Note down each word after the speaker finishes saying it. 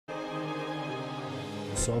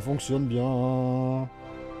Ça fonctionne bien.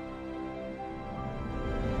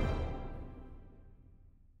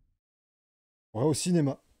 Ouais, au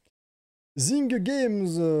cinéma. Zing Games,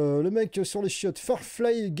 le mec sur les chiottes.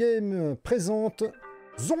 Farfly Game présente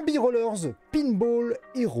Zombie Rollerz, Pinball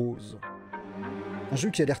et Rose. Un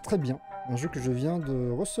jeu qui a l'air très bien. Un jeu que je viens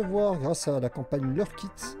de recevoir grâce à la campagne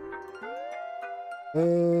lurkit.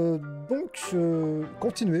 Donc,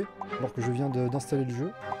 continuez, alors que je viens d'installer le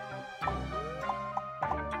jeu.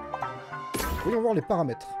 Voyons voir les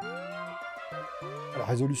paramètres. La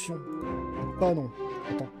résolution. Pas non.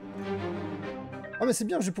 Attends. Ah mais c'est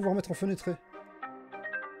bien, je vais pouvoir mettre en fenêtré.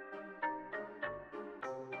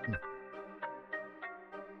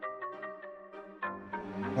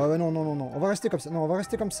 Ah ouais, non, non, non, non. On va rester comme ça. Non, on va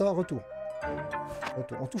rester comme ça. Retour.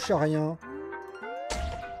 Retour. On touche à rien.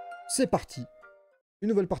 C'est parti. Une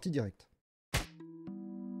nouvelle partie directe.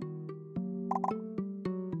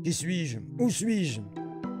 Qui suis-je? Où suis-je?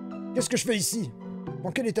 Qu'est-ce que je fais ici?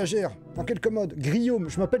 Dans quelle étagère? Dans quelle commode? Guillaume.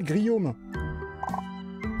 Je m'appelle Guillaume.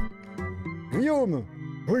 Guillaume!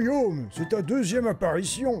 Guillaume, c'est ta deuxième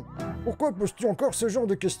apparition. Pourquoi poses-tu encore ce genre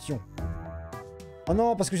de questions? Oh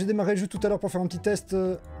non, parce que j'ai démarré le jeu tout à l'heure pour faire un petit test.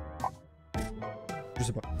 Je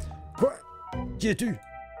sais pas. Quoi? Qui es-tu?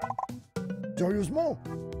 Sérieusement?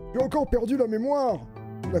 J'ai encore perdu la mémoire.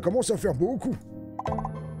 Ça commence à faire beaucoup.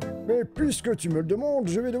 Mais puisque tu me le demandes,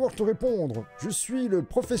 je vais devoir te répondre. Je suis le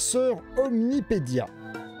professeur Omnipédia.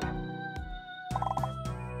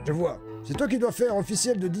 Je vois. C'est toi qui dois faire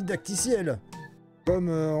officiel de didacticiel. Comme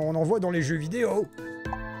on en voit dans les jeux vidéo.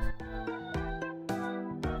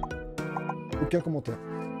 Aucun commentaire.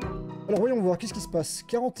 Alors voyons voir, qu'est-ce qui se passe?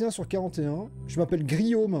 41 sur 41. Je m'appelle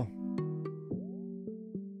Guillaume.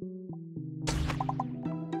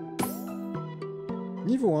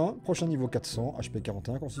 Niveau 1, prochain niveau 400, HP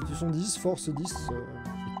 41, Constitution 10, Force 10.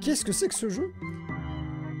 Qu'est-ce que c'est que ce jeu?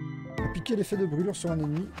 Appliquer l'effet de brûlure sur un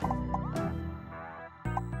ennemi.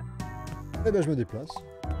 Eh ben je me déplace.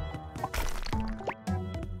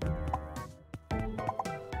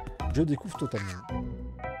 Je découvre totalement.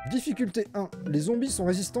 Difficulté 1. Les zombies sont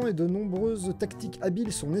résistants et de nombreuses tactiques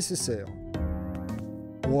habiles sont nécessaires.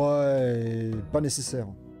 Ouais, pas nécessaire.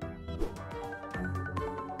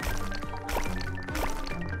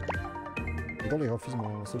 Dans les graphismes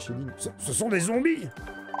en cel shading. Ce sont des zombies!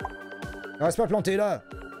 Reste pas planté là!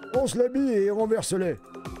 Lance la bille et renverse-les!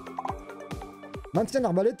 Maintiens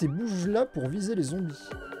l'arbalète et bouge-la pour viser les zombies.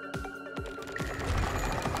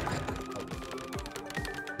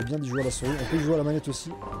 C'est bien d'y jouer à la souris, on peut y jouer à la manette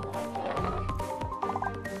aussi.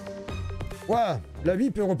 Ouah, la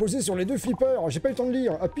bille peut reposer sur les deux flippers, j'ai pas eu le temps de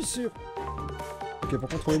lire, appuie sur... Ok, pour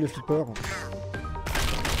contrôler les flippers...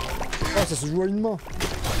 Ah, ça se joue à une main.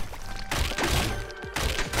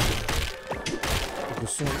 Le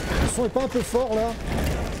son est pas un peu fort là?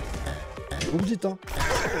 Vous me dites hein.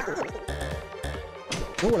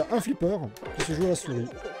 Donc voilà, un flipper qui se joue à la souris.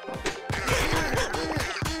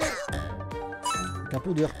 Avec un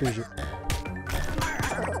peu de RPG.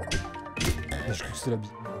 Ah, je crois que c'était la bille.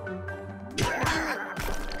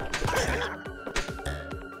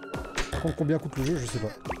 Par contre, combien coûte le jeu, je sais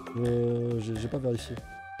pas. J'ai pas vérifié.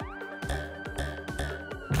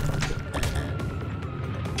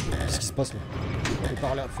 Qu'est-ce qui se passe là? Faut aller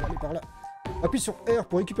par là, faut aller par là. Appuie sur R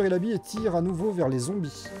pour récupérer la bille et tire à nouveau vers les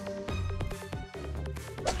zombies.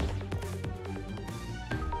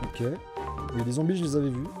 Ok. Oui, les zombies, je les avais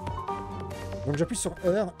vus. Donc j'appuie sur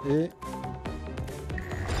R et...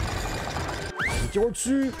 je tire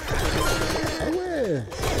au-dessus. Ah ouais!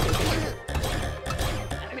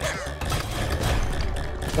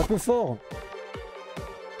 C'est un peu fort.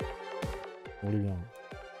 On l'est bien.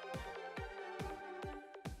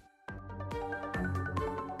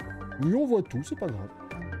 Oui, on voit tout, c'est pas grave.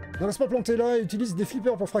 Ne reste pas planté là et utilise des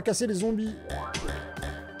flippers pour fracasser les zombies.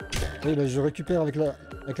 Oui, là, je récupère avec la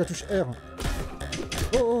touche R.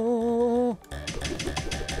 Oh, oh, oh, oh.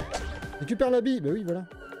 Récupère la bille. Bah oui, voilà.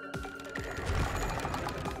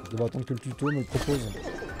 Je devrais attendre que le tuto me le propose.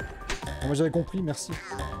 Bon, moi, j'avais compris, merci.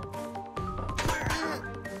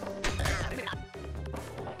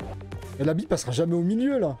 Et la bille passera jamais au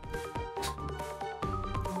milieu, là.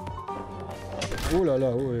 Oh là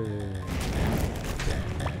là, ouais.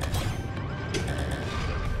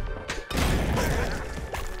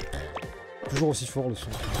 Toujours aussi fort le son.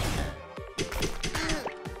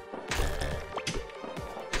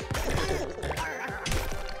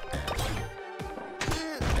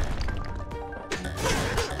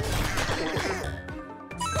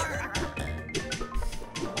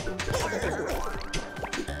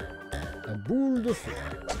 La boule de feu.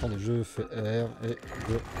 Attendez, je fais R et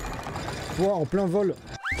 2. Toi en plein vol.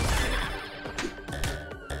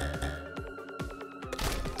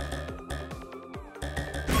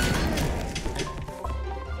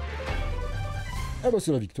 Ah bah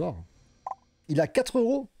c'est la victoire. Il a 4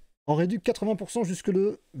 € en réduit 80% jusque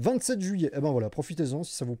le 27 juillet. Eh ben voilà, profitez-en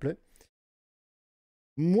si ça vous plaît.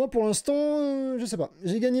 Moi pour l'instant, je sais pas.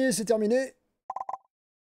 J'ai gagné, c'est terminé.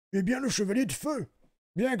 Eh bien le chevalier de feu,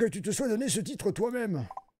 bien que tu te sois donné ce titre toi-même.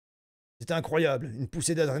 C'est incroyable, une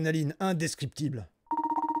poussée d'adrénaline indescriptible.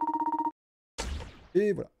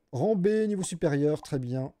 Et voilà. Rang B, niveau supérieur, très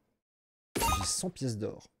bien. J'ai 100 pièces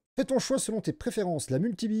d'or. Fais ton choix selon tes préférences, la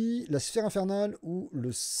multibille, la sphère infernale ou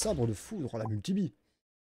le sabre de foudre, la multibille.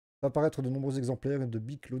 Va apparaître de nombreux exemplaires de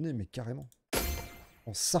billes clonées, mais carrément.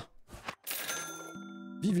 En ça.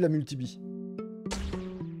 Vive la multibille.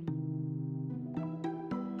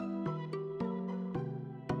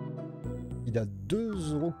 Il a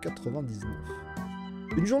 2,99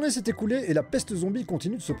 €. Une journée s'est écoulée et la peste zombie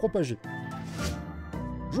continue de se propager.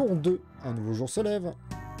 Jour 2, un nouveau jour se lève.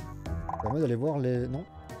 Ça permet d'aller voir les... Non.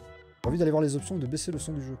 J'ai envie d'aller voir les options et de baisser le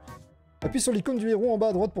son du jeu. Appuie sur l'icône du héros en bas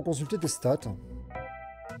à droite pour consulter tes stats.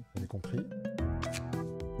 Vous avez compris.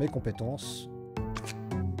 Mes compétences.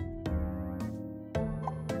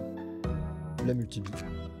 La multibille.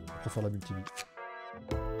 Je préfère la multibille.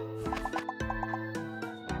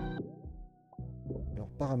 Alors,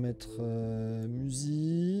 paramètres...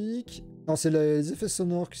 musique... Non, c'est les effets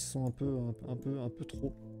sonores qui sont un peu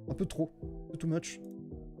trop. Un peu trop. Un peu too much.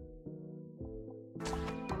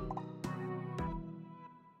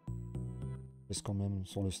 Laisse quand même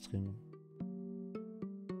sur le stream.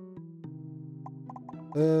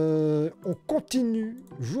 On continue.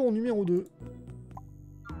 Jour numéro 2.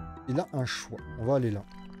 Il a un choix. On va aller là.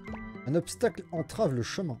 Un obstacle entrave le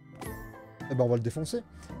chemin. Eh ben on va le défoncer.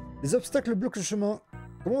 Les obstacles bloquent le chemin.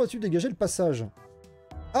 Comment vas-tu dégager le passage?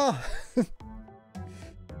 Ah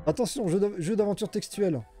Attention, jeu d'aventure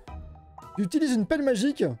textuelle. Tu utilises une pelle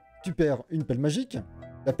magique. Tu perds une pelle magique.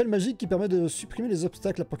 La pelle magique qui permet de supprimer les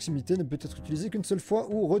obstacles à proximité ne peut être utilisée qu'une seule fois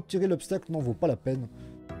ou retirer l'obstacle n'en vaut pas la peine.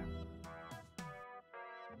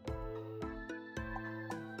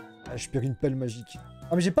 Ah, je perds une pelle magique.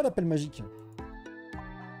 Ah mais j'ai pas la pelle magique.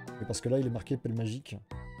 Mais parce que là il est marqué pelle magique.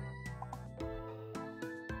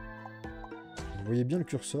 Vous voyez bien le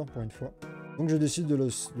curseur pour une fois. Donc je décide de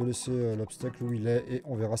laisser l'obstacle où il est et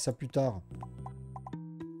on verra ça plus tard.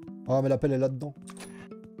 Ah mais la pelle est là-dedans.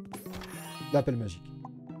 La pelle magique.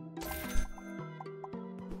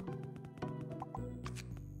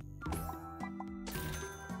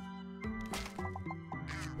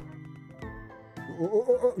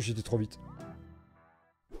 Oh, j'étais trop vite.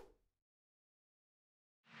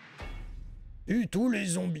 Tue tous les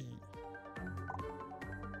zombies.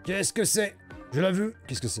 Qu'est-ce que c'est? Je l'ai vu.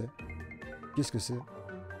 Qu'est-ce que c'est? Qu'est-ce que c'est?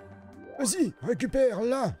 Vas-y, récupère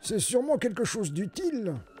là. C'est sûrement quelque chose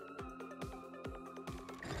d'utile.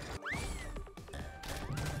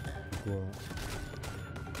 Quoi?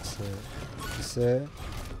 C'est...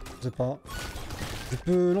 Je sais pas. Je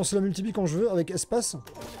peux lancer la multibille quand je veux avec espace?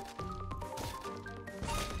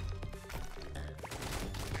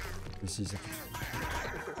 Ici, ça.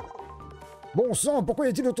 Bon sang, pourquoi y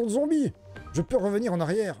a-t-il autant de zombies? Je peux revenir en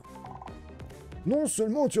arrière. Non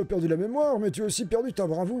seulement tu as perdu la mémoire, mais tu as aussi perdu ta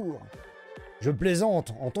bravoure. Je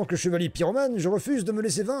plaisante. En tant que chevalier pyromane, je refuse de me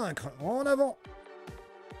laisser vaincre. En avant.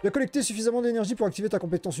 Tu as collecté suffisamment d'énergie pour activer ta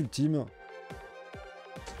compétence ultime.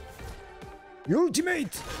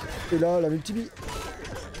 Ultimate. Et là, la multibille.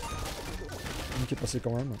 Qui est passé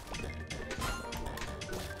quand même.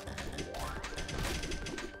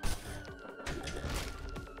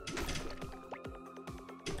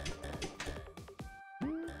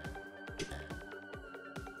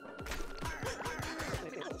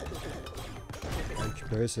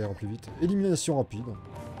 Récupérer, ça ira plus vite. Élimination rapide.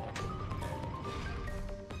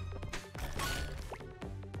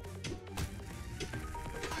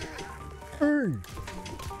 Hey!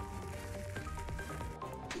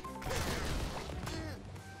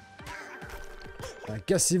 Ah,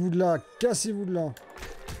 cassez-vous de là, cassez-vous de là.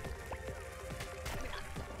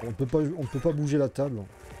 On peut pas bouger la table. On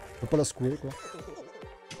peut pas la secouer quoi.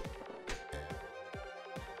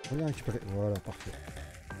 On va la récupérer. Voilà, parfait.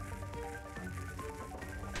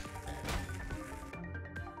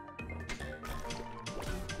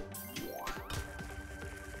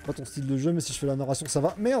 Pas ton style de jeu, mais si je fais la narration, ça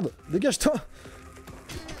va. Merde, dégage-toi!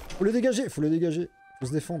 Faut le dégager, faut le dégager. Faut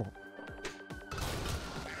se défendre.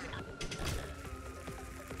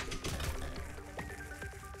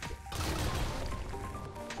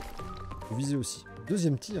 Faut viser aussi.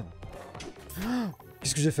 Deuxième tir.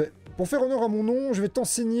 Qu'est-ce que j'ai fait? Pour faire honneur à mon nom, je vais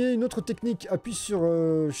t'enseigner une autre technique. Appuie sur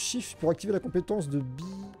Shift pour activer la compétence de bille.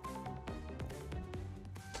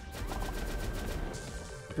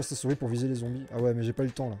 Je passe la souris pour viser les zombies. Ah ouais, mais j'ai pas eu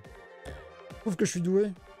le temps là. Je trouve que je suis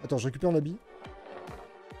doué. Attends, je récupère la bille.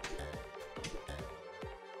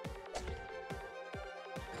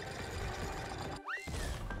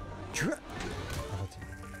 Arrêtez.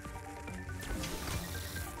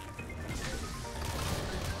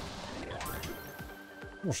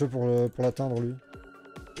 Comment je fais pour l'atteindre, lui?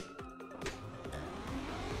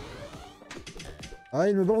 Ah,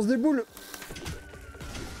 il me balance des boules!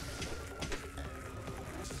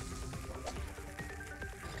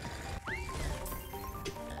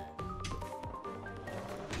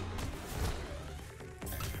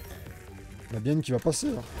 Il y en a bien une qui va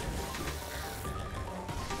passer, là.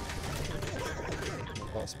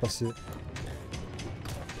 Ah, c'est passé.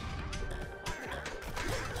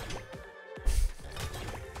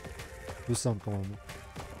 Peu simple, quand même.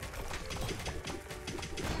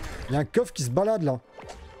 Il y a un coffre qui se balade, là.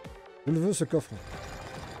 Je le veux, ce coffre.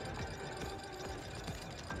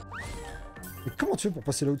 Mais comment tu fais pour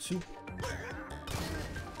passer là au-dessus?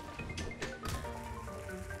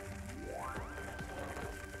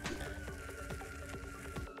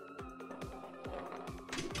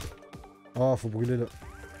 Ah, faut brûler là.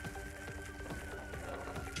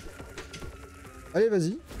 Allez,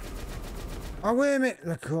 vas-y. Ah ouais, mais...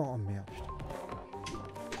 D'accord, oh merde.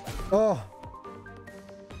 Oh.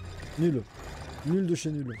 Nul. Nul de chez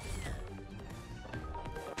nul.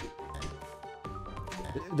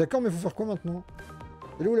 D'accord, mais faut faire quoi maintenant?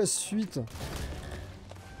 Elle est où la suite?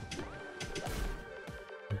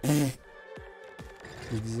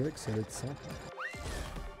 Je disais que ça allait être simple.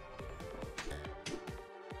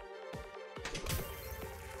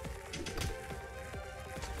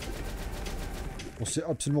 On sait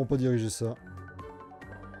absolument pas diriger ça.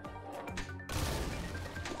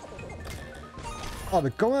 Ah,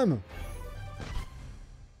 mais quand même!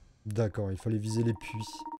 D'accord, il fallait viser les puits.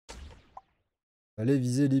 Fallait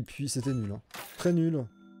viser les puits, c'était nul. Hein. Très nul.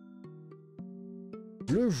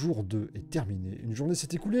 Le jour 2 est terminé. Une journée s'est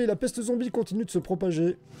écoulée et la peste zombie continue de se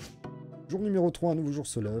propager. Jour numéro 3, un nouveau jour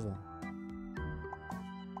se lève.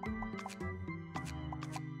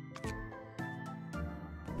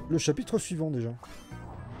 Le chapitre suivant déjà.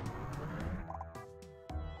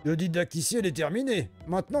 Le didacticiel est terminé.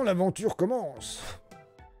 Maintenant l'aventure commence.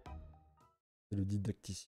 C'est le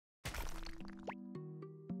didacticiel.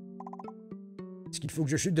 Est-ce qu'il faut que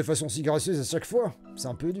je chute de façon si gracieuse à chaque fois? C'est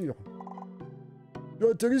un peu dur. Tu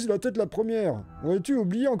atterris la tête la première. Aurais-tu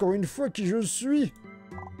oublié encore une fois qui je suis?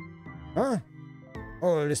 Hein?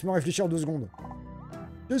 Oh, laisse-moi réfléchir 2 secondes.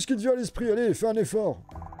 Qu'est-ce qui te vient à l'esprit? Allez, fais un effort.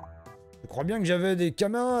 Je crois bien que j'avais des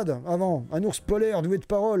camarades avant. Un ours polaire doué de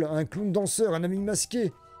parole, un clown danseur, un ami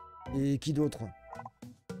masqué. Et qui d'autre?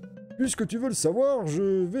 Puisque tu veux le savoir,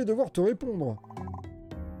 je vais devoir te répondre.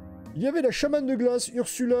 Il y avait la chamane de glace,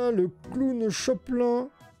 Ursula, le clown Choplin,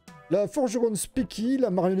 la forgeronne Specky,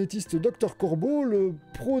 la marionnettiste Dr Corbeau, le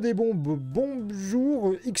pro des bombes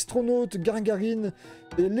Bonjour, Xtronaute Gargarine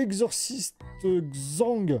et l'exorciste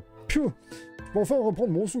Xang. Piou, je peux enfin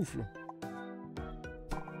reprendre mon souffle.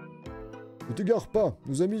 Ne t'égare pas,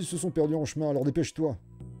 nos amis se sont perdus en chemin, alors dépêche-toi.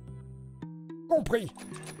 Compris.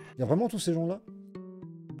 Il y a vraiment tous ces gens-là?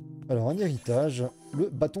 Alors, un héritage, le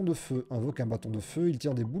bâton de feu. Invoque un bâton de feu, il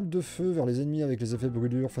tire des boules de feu vers les ennemis avec les effets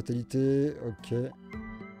brûlure, fatalité. Ok.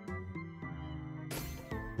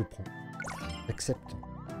 Je prends. Accepte.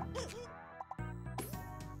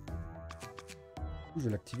 Je vais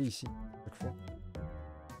l'activer ici, chaque fois.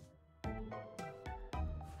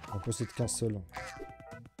 On possède qu'un seul.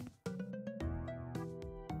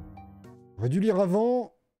 J'aurais dû lire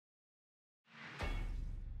avant.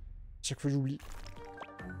 Chaque fois j'oublie.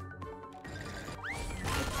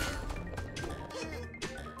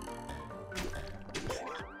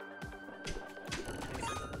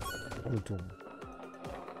 Le tour.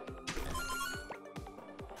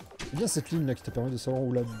 C'est bien cette ligne là qui te permet de savoir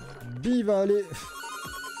où la bille va aller.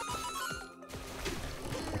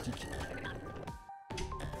 Pratique.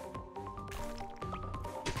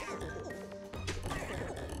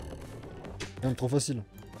 Rien de trop facile.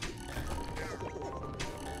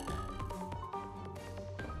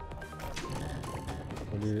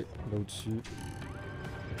 Aller là au-dessus.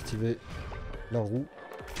 Activer la roue.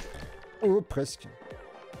 Oh, presque.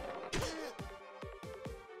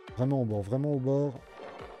 Vraiment au bord, vraiment au bord.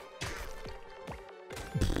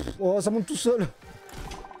 Pff, oh, ça monte tout seul.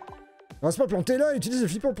 On va se pas planter là, utilise les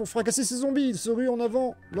flippers pour fracasser ces zombies. Ils se ruent en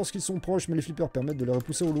avant lorsqu'ils sont proches, mais les flippers permettent de les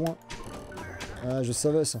repousser au loin. Ah, je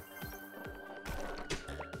savais ça.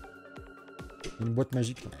 Une boîte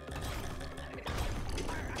magique là.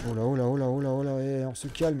 Oh là, oh là, oh là, oh là, oh là, et on se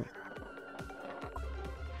calme.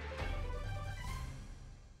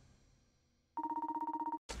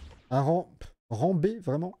 Un rang B,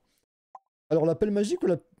 vraiment? Alors l'appel magique ou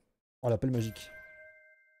la... Oh, l'appel magique.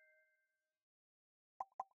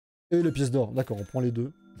 Et les pièces d'or. D'accord, on prend les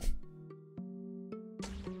deux.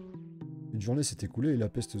 Une journée s'est écoulée et la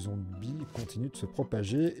peste zombie continue de se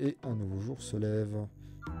propager et un nouveau jour se lève.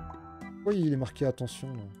 Pourquoi il est marqué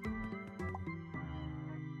attention là?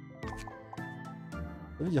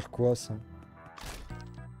 Ça veut dire quoi ça?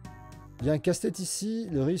 Il y a un casse-tête ici,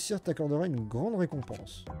 le réussir t'accordera une grande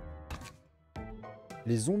récompense.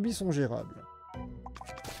 Les zombies sont gérables.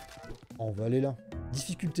 On va aller là.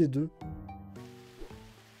 Difficulté 2.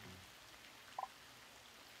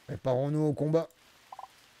 Préparons-nous au combat.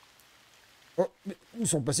 Oh, mais où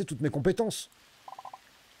sont passées toutes mes compétences?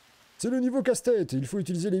 C'est le niveau casse-tête. Il faut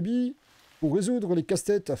utiliser les billes pour résoudre les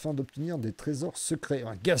casse-têtes afin d'obtenir des trésors secrets.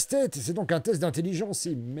 Un casse-tête? C'est donc un test d'intelligence,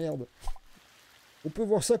 et merde. On peut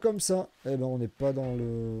voir ça comme ça. Eh ben, on n'est pas dans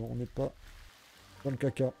le... On n'est pas dans le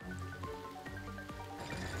caca.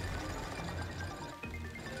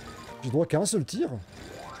 J'ai droit qu'à un seul tir?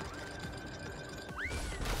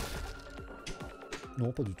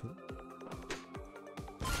 Non, pas du tout.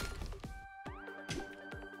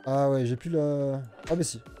 Ah ouais, j'ai plus la... Ah mais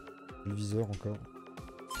si. Le viseur encore.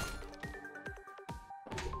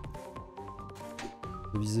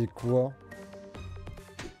 Je vais viser quoi?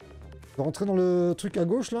 Je peux rentrer dans le truc à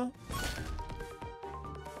gauche là?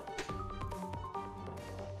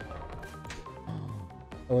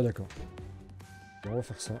 Ah ouais d'accord. On va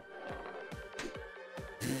faire ça.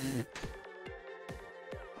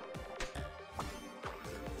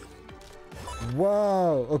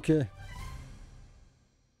 Waouh, ok.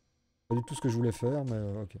 Pas du tout ce que je voulais faire,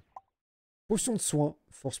 mais ok. Potion de soin,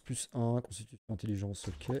 force plus 1, constitution intelligence,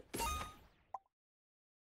 ok.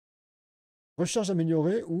 Recharge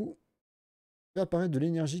améliorée ou fait apparaître de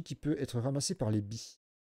l'énergie qui peut être ramassée par les billes.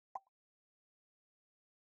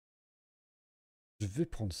 Je vais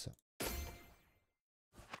prendre ça.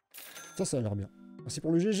 Ça a l'air bien. Merci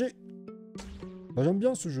pour le GG. Bah, j'aime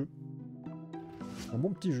bien ce jeu. Un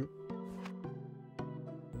bon petit jeu.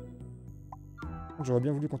 J'aurais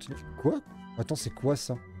bien voulu continuer. Quoi? Attends, c'est quoi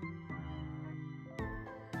ça?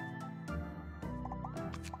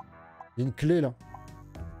 Il y a une clé là.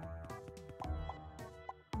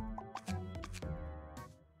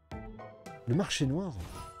 Le marché noir?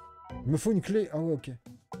 Il me faut une clé. Ah ouais, ok.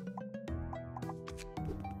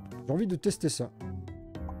 J'ai envie de tester ça.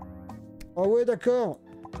 Ah ouais, d'accord.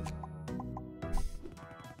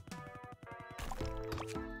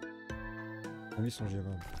 Oui, ils sont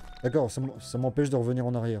gérables. D'accord, ça m'empêche de revenir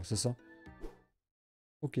en arrière, c'est ça?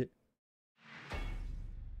 Ok.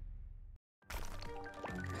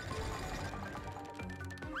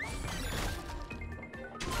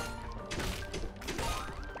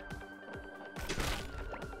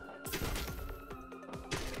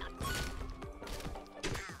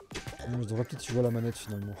 Je devrais peut-être jouer à la manette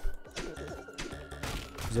finalement.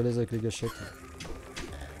 Plus à l'aise avec les gâchettes.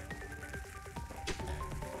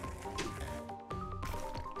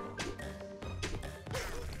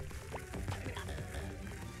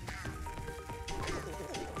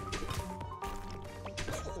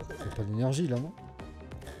 Pas d'énergie là, non?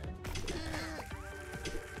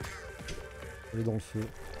 Elle est dans le feu.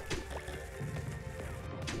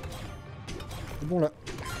 C'est bon là.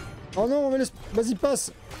 Oh non, mais laisse... Vas-y,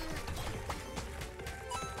 passe.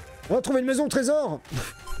 On a trouvé une maison au trésor.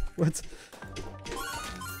 What?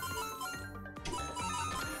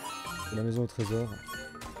 C'est la maison au trésor.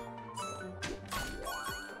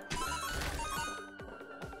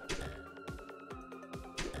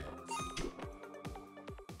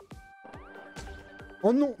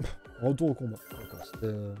 Oh non! Retour au combat. D'accord,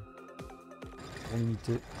 c'était en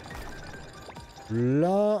limité.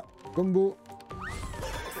 Là, combo.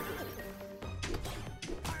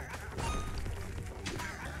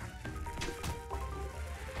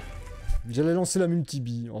 J'allais lancer la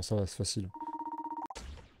multi-bille. Oh, ça va, c'est facile.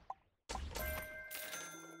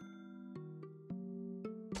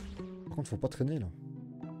 Par contre, faut pas traîner là.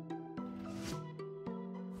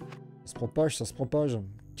 Ça se propage, ça se propage.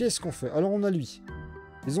 Qu'est-ce qu'on fait? Alors, on a lui.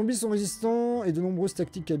 Les zombies sont résistants et de nombreuses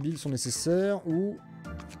tactiques habiles sont nécessaires. Ou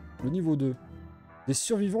le niveau 2. Les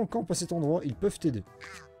survivants campent à cet endroit, ils peuvent t'aider.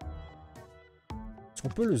 Est-ce qu'on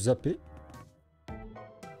peut le zapper?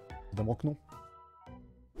 Évidemment que non.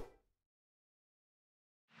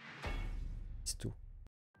 C'est tout.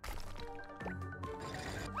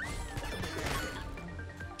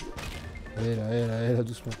 Allez là,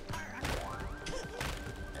 doucement.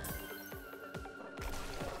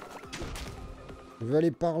 Je vais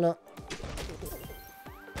aller par là.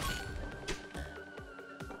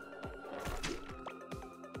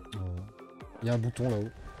 Oh. Il y a un bouton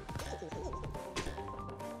là-haut.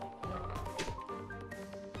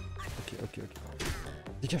 Ok.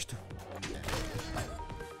 Dégage-toi.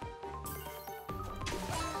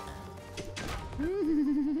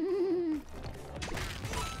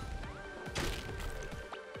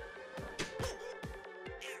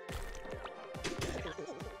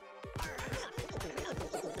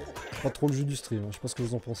 Pas trop le jeu du stream, hein. Je sais pas ce que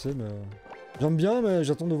vous en pensez, mais... J'aime bien, mais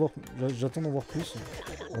j'attends d'en voir plus.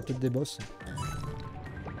 On va peut-être des boss.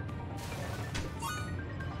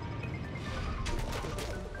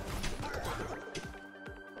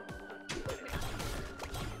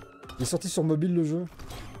 Il est sorti sur mobile le jeu.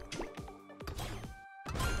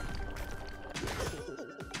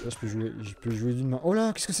 Là je peux jouer d'une main. Oh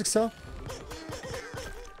là, qu'est-ce que c'est que ça?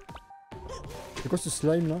 C'est quoi ce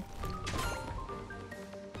slime là?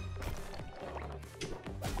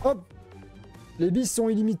 Hop! Les bis sont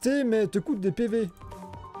illimités mais te coûtent des PV. Ok,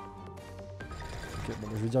 bon,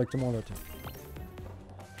 je vais directement là, tiens.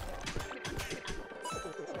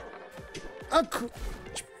 Ah,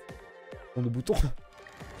 nombre de boutons.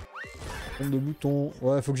 Nombre de boutons.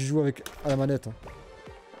 Ouais, faut que j'y joue avec à la manette. Hein.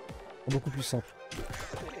 Beaucoup plus simple.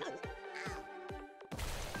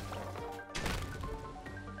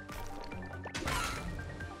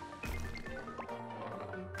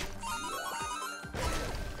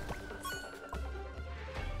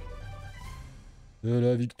 De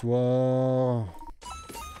la victoire.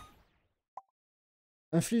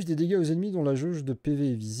 Inflige des dégâts aux ennemis dont la jauge de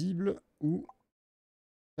PV est visible ou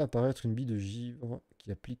fait apparaître une bille de givre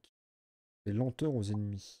qui applique des lenteurs aux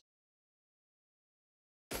ennemis.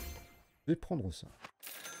 Je vais prendre ça.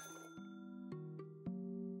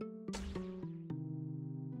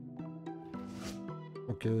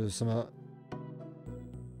 Donc ça m'a...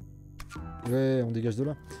 Ouais, on dégage de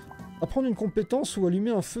là. Apprendre une compétence ou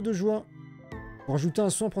allumer un feu de joie. Pour ajouter un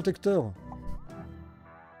soin protecteur.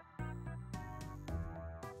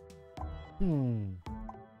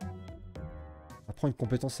 Apprends une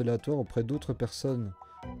compétence aléatoire auprès d'autres personnes.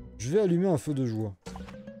 Je vais allumer un feu de joie.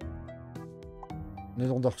 On est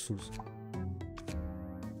dans Dark Souls.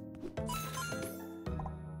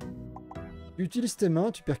 Tu utilises tes mains,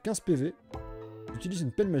 tu perds 15 PV. Tu utilises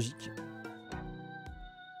une pelle magique.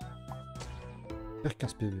 Tu perds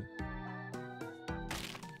 15 PV.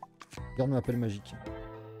 Garde ma pelle magique.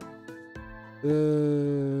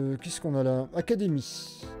 Qu'est-ce qu'on a là?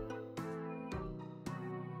 Académie.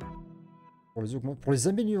 Pour les augmenter, pour les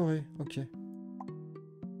améliorer. Ok.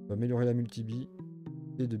 On va améliorer la multi-bille.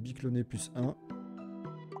 Et de bicloner plus 1.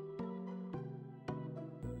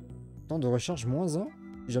 Temps de recharge moins 1.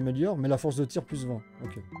 Si j'améliore, mais la force de tir plus 20.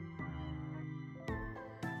 Ok.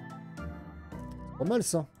 C'est pas mal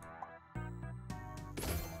ça.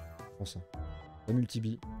 Prends ça. La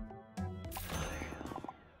multi-bille.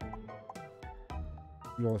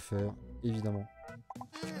 Le refaire, évidemment.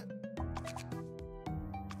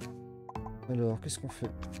 Alors, qu'est-ce qu'on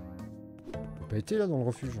fait? On n'a pas été là dans le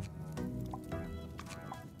refuge.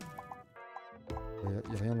 Il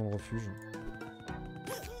n'y a rien dans le refuge.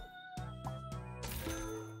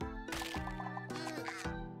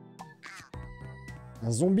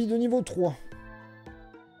 Un zombie de niveau 3.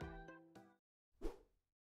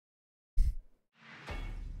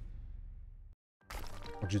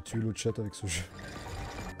 J'ai tué l'autre chat avec ce jeu.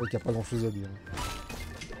 Il n'y a pas grand chose à dire.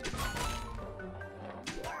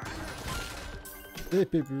 Et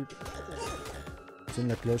pépu. Je sonne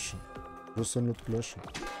la cloche. Je sonne l'autre cloche.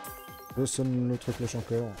 Je sonne l'autre cloche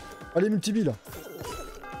encore. Allez, multi-bille là.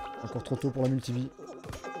 Encore trop tôt pour la multi-bille.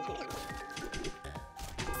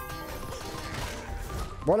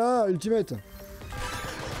 Voilà, ultimate.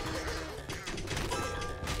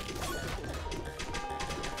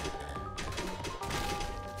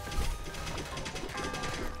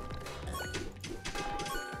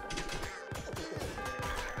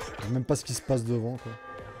 Même pas ce qui se passe devant quoi.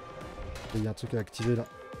 Il y a un truc à activer là.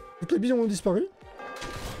 Toutes les billes ont disparu.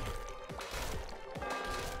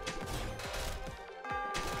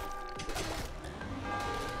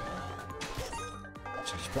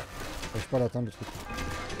 J'arrive pas à l'atteindre le truc.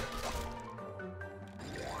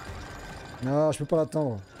 Non, je peux pas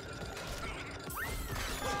l'atteindre.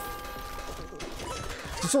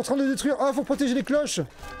 Ils sont en train de détruire. Ah, faut protéger les cloches. Vous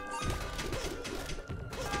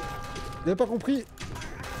avez pas compris?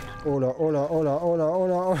 Oh là, oh là, oh là, oh là, oh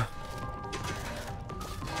là, oh là.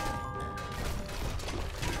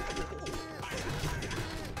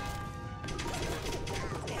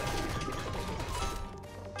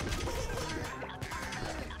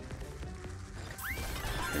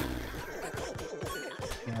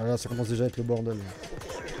 Ah là, ça commence déjà à être le bordel.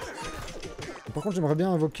 Par contre, j'aimerais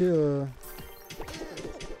bien invoquer...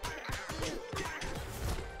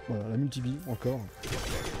 Voilà, la multi-bille, encore.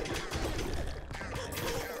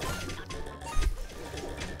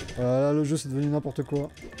 Là, le jeu c'est devenu n'importe quoi.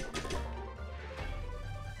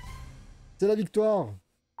 C'est la victoire.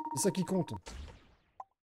 C'est ça qui compte.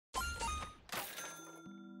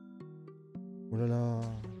 Oh là là.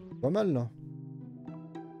 Pas mal là.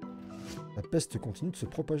 La peste continue de se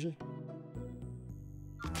propager.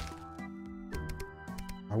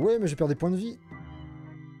 Ah ouais, mais je perds des points de vie.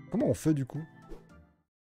 Comment on fait du coup?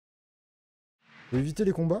 Faut éviter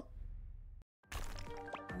les combats?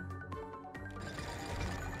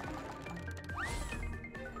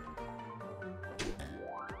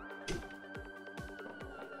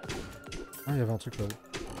 Ah, il y avait un truc là-haut.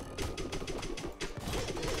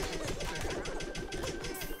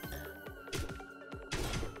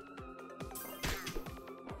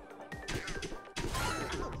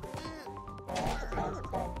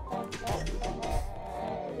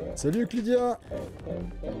 Salut Clidia!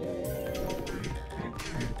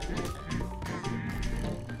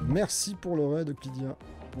 Merci pour le raid Clidia.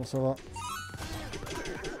 Bon ça va.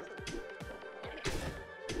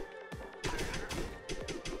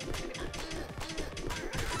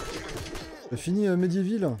 J'ai fini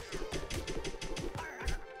Medieval.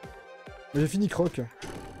 J'ai fini Croc tout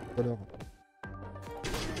à l'heure.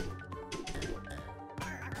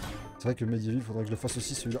 C'est vrai que Medieval, faudrait que je le fasse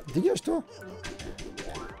aussi celui-là. Dégage-toi!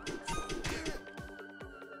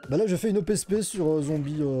 Bah là, je fais une OPSP sur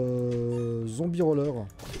Zombie Roller.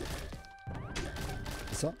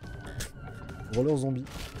 C'est ça? Roller Zombie.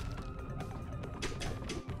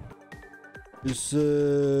 Et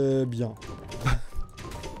c'est bien.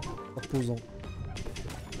 Reposant.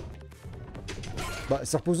 Bah,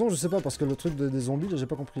 c'est reposant, je sais pas, parce que le truc des zombies, là, j'ai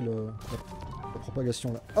pas compris la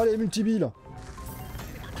propagation là. Allez, multi-bill!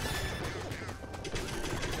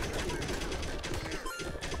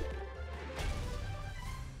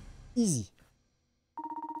 Easy.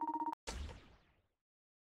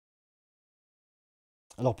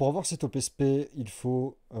 Alors pour avoir cette OPSP, il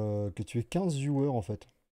faut que tu aies 15 viewers en fait.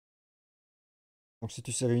 Donc si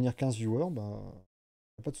tu sais réunir 15 viewers, bah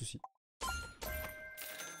pas de souci.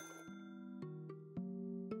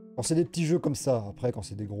 Quand c'est des petits jeux comme ça, après quand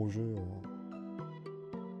c'est des gros jeux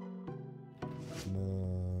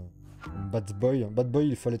comme Bad Boy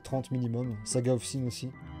il fallait 30 minimum, Saga of Sin aussi.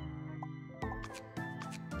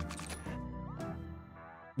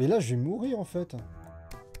 Mais là, je vais mourir, en fait.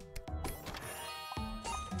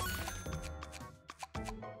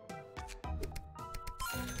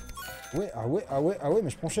 Ouais, ah ouais, mais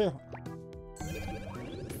je prends cher.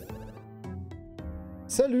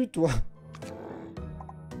 Salut, toi.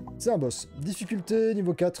 C'est un boss. Difficulté,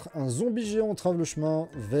 niveau 4. Un zombie géant entrave le chemin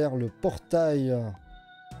vers le portail.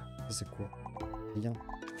 Ça, c'est quoi? Rien.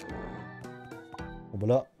 Bon, bah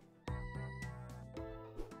là...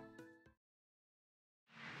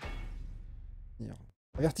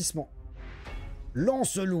 Avertissement.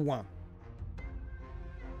 Lance loin.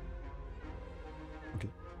 Ok.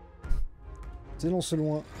 C'est lance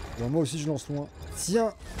loin. Bon, moi aussi je lance loin.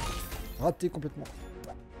 Tiens. Raté complètement.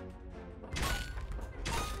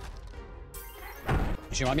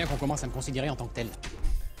 J'aimerais bien qu'on commence à me considérer en tant que tel.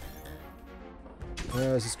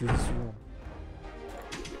 Ouais, c'est ce que je dis souvent.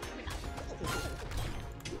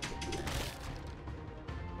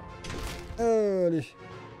 Allez.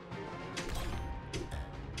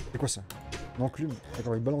 C'est quoi ça? Une enclume.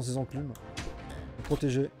 D'accord, il balance des enclumes.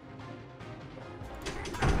 Protéger.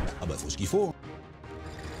 Ah bah faut ce qu'il faut.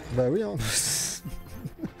 Bah oui, hein.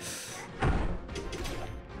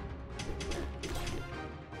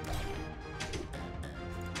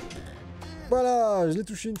 Voilà, je l'ai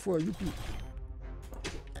touché une fois, youpi.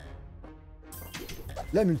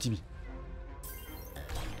 La multi-vie.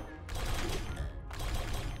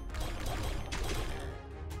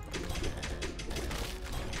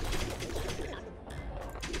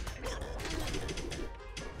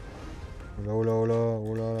 Oh là, oh là,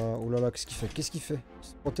 oh là, oh là là, oh là là, qu'est-ce qu'il fait? Qu'est-ce qu'il fait? Il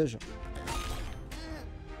se protège. Il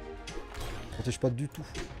se protège pas du tout.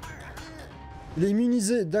 Il est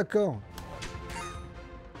immunisé, d'accord.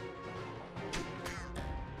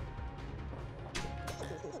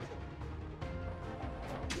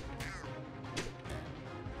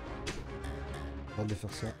 On va de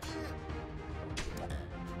faire ça.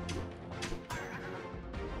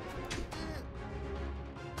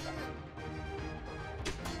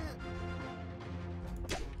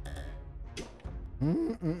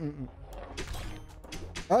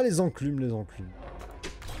 Ah, les enclumes, les enclumes.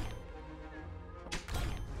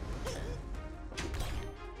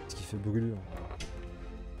 Ce qui fait brûlure.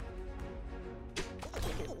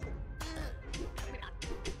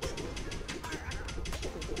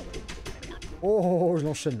 Oh, je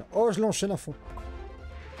l'enchaîne là. Oh, je l'enchaîne à fond.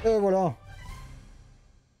 Et voilà.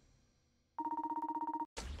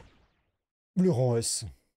 Le rang S.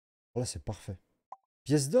 Là, c'est parfait.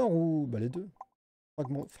 Pièce d'or ou... Bah, les deux.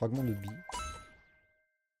 Fragment de billes.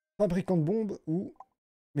 Fabricant de bombes ou...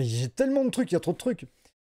 Mais j'ai tellement de trucs, il y a trop de trucs.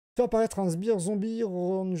 Fait apparaître un sbire zombie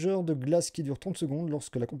ranger de glace qui dure 30 secondes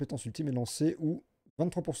lorsque la compétence ultime est lancée ou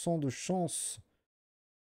 23% de chance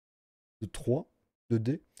de 3 de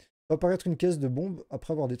dés. Fait apparaître une caisse de bombes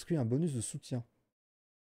après avoir détruit un bonus de soutien.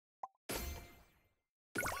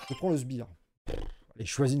 Je prends le sbire. Allez,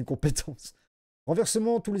 choisis une compétence.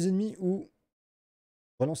 Renversement, tous les ennemis ou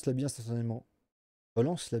relance l'habit instantanément.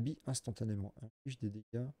 Relance l'habit instantanément. Inflige des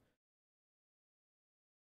dégâts.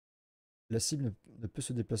 La cible ne peut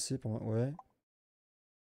se déplacer pendant... Ouais.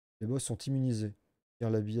 Les boss sont immunisés. Car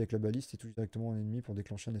l'habit avec la baliste et touche directement un ennemi pour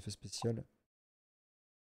déclencher un effet spécial.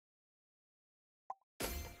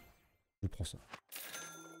 Je prends ça.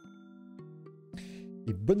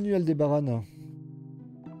 Et bonne nuit Aldébaran.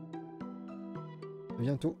 À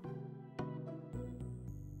bientôt.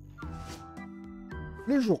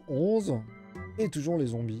 Le jour 11. Et toujours les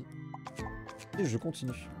zombies. Et je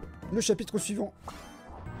continue. Le chapitre suivant.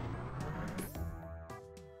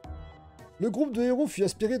 Le groupe de héros fut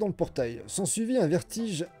aspiré dans le portail. S'ensuivit un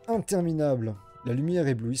vertige interminable. La lumière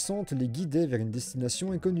éblouissante les guidait vers une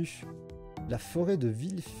destination inconnue. La forêt de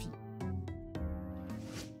Villefi.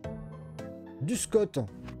 Du Scott,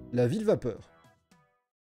 la ville vapeur.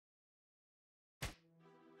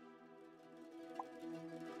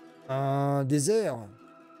 Un désert.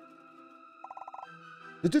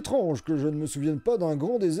 C'est étrange que je ne me souvienne pas d'un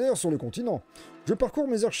grand désert sur le continent. Je parcours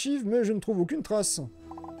mes archives, mais je ne trouve aucune trace.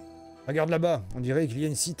 Regarde là-bas, on dirait qu'il y a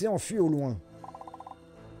une cité enfuie au loin.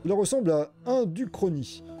 Il ressemble à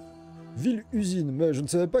Induchronie. Ville-usine, mais je ne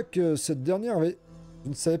savais pas que cette dernière avait...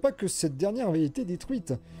 été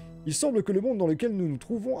détruite. Il semble que le monde dans lequel nous nous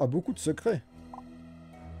trouvons a beaucoup de secrets.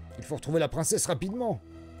 Il faut retrouver la princesse rapidement.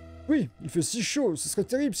 Oui, il fait si chaud, ce serait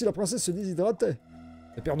terrible si la princesse se déshydratait.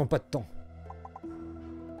 Ne perdons pas de temps.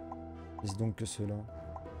 Qu'est-ce donc que cela?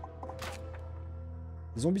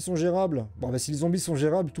 Les zombies sont gérables. Bon, bah si les zombies sont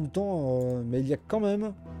gérables tout le temps, mais il y a quand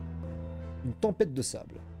même une tempête de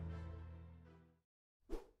sable.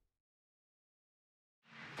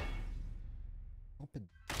 Tempête.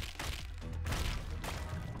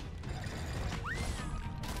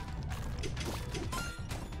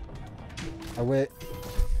 Ah ouais.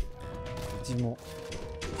 Effectivement.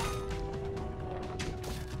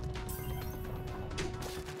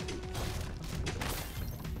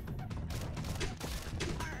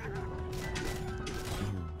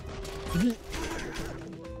 Tibi.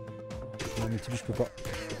 Non mais Tibi je peux pas.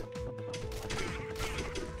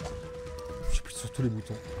 J'appuie sur tous les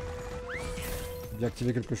boutons. Faut bien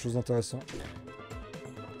activer quelque chose d'intéressant.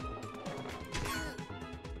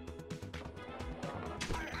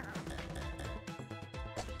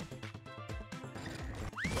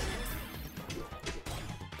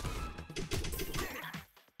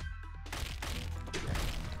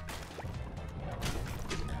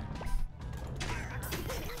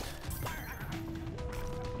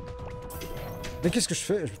 Mais qu'est-ce que je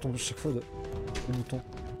fais? Je tombe chaque fois des boutons.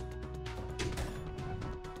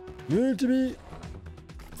 Multibi.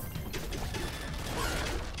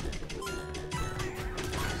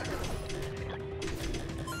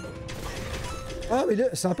 Ah mais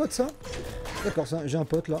c'est un pote ça? D'accord, j'ai un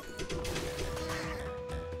pote là.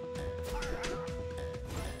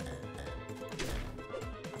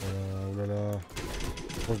 Oh là là.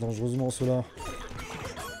 Je approche dangereusement ceux-là.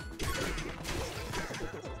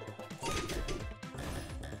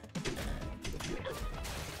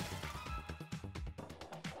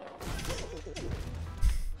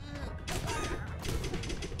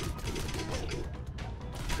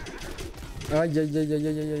 Aïe aïe aïe aïe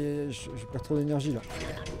aïe aïe aïe, je perds trop d'énergie là.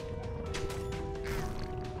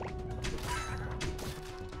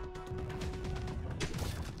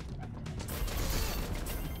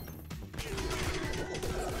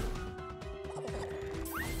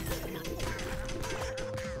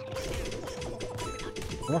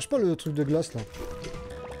 Ça marche pas le truc de glace là.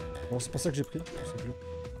 Bon, c'est pas ça que j'ai pris. C'est plus.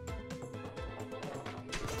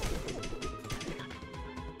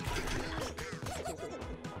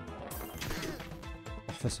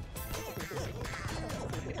 Parfait.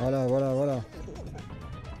 Voilà, voilà, voilà.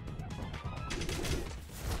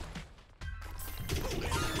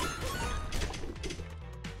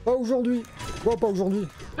 Pas aujourd'hui. Bon, pas aujourd'hui.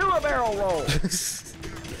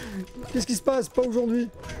 Qu'est-ce qui se passe? Pas aujourd'hui.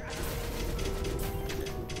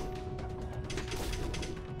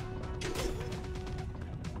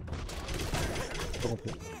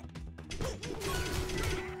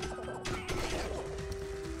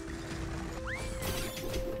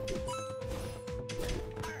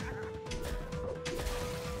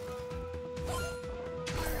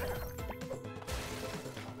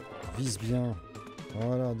 Vise bien.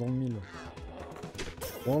 Voilà, dans le mille.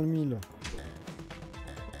 Dans le mille.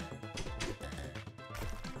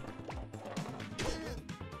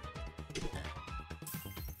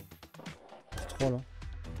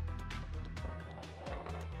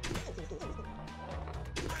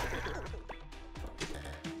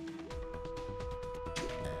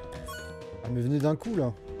 mais venez d'un coup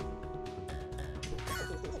là.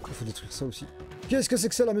 Il faut détruire ça aussi. Qu'est-ce que c'est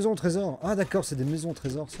que ça, la maison au trésor? Ah d'accord, c'est des maisons au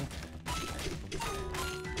trésor ça.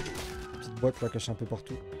 Petite boîte là cachée un peu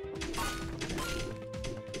partout.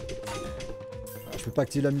 Ah, je peux pas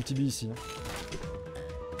activer la multi-bille ici. Hein.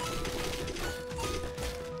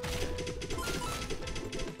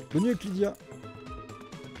 Bonne nuit avec Lydia.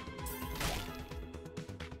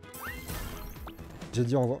 J'ai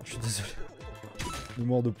dit au revoir, je suis désolé. Le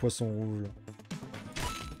mort de poisson rouge.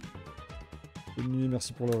 Bonne nuit,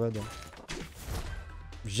 merci pour le raid.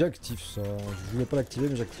 J'active ça. Je voulais pas l'activer,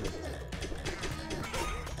 mais j'active.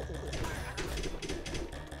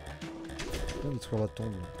 Je vais détruire la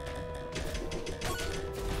tombe.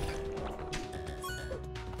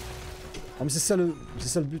 Ah mais c'est ça le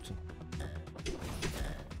but.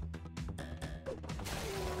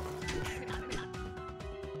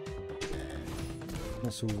 Non,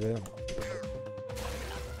 c'est ouvert.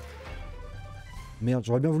 Merde,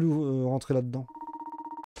 j'aurais bien voulu rentrer là-dedans.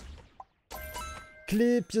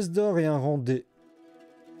 Clé, pièce d'or et un rang D.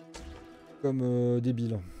 Comme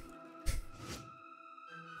débile.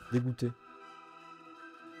 Dégoûté.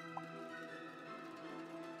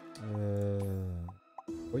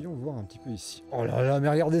 Voyons voir un petit peu ici. Oh là là, mais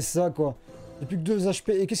regardez ça quoi. Il n'y a plus que 2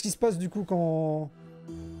 HP. Et qu'est-ce qui se passe du coup quand...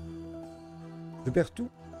 Je perds tout?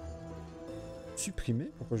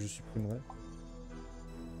 Supprimer? Pourquoi je supprimerais?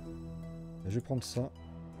 Je vais prendre ça.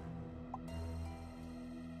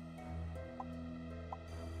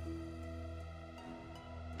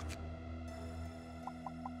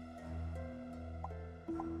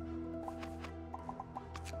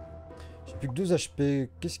 J'ai plus que 2 HP.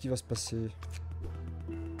 Qu'est-ce qui va se passer?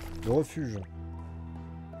 Le refuge.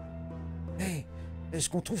 Hé, est-ce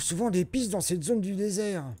qu'on trouve souvent des pistes dans cette zone du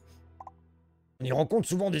désert? On y rencontre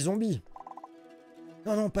souvent des zombies.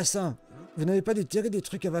 Non, non, pas ça. Vous n'avez pas déterré des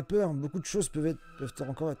trucs à vapeur. Beaucoup de choses peuvent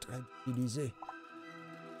encore être utilisées.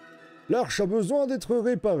 L'arche a besoin d'être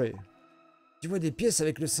réparée. Tu vois des pièces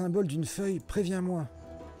avec le symbole d'une feuille, préviens-moi.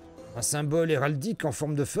 Un symbole héraldique en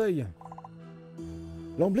forme de feuille.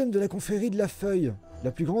 L'emblème de la confrérie de la feuille,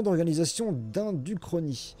 la plus grande organisation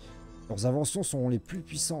d'Induchronie. Leurs inventions sont les plus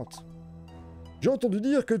puissantes. J'ai entendu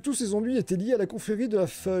dire que tous ces zombies étaient liés à la confrérie de la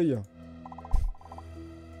feuille.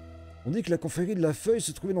 On dit que la confrérie de la feuille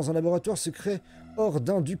se trouvait dans un laboratoire secret hors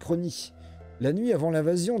d'Induchronie. La nuit avant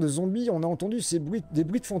l'invasion de zombies, on a entendu des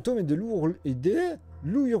bruits de fantômes et des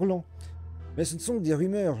loups hurlants. Mais ce ne sont que des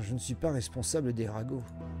rumeurs, je ne suis pas responsable des ragots.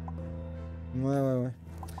 Ouais.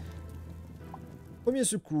 Premier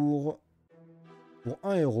secours. Pour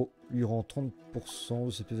 1 héros, lui rend 30%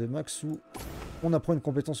 de ses PV max ou on apprend une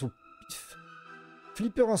compétence au pif.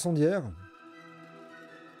 Flipper incendiaire.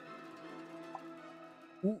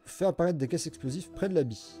 Ou fait apparaître des caisses explosives près de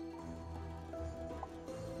l'habit.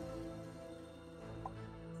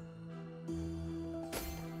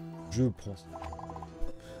 Je prends ça.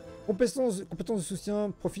 Compétence de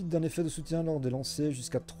soutien. Profite d'un effet de soutien lors des lancers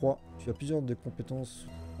jusqu'à 3. Tu as plusieurs de compétences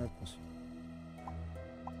conçues.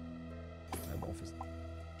 Ah bon, on fait ça.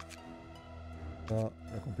 Là,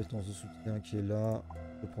 la compétence de soutien qui est là.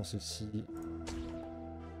 Je prends celle-ci.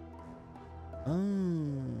 Ah.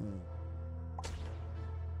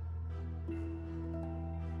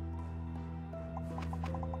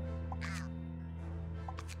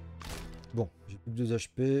 Bon, j'ai plus que 2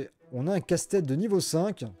 HP. On a un casse-tête de niveau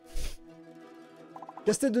 5.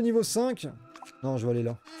 Casse-tête de niveau 5. Non, je vais aller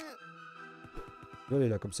là. Je vais aller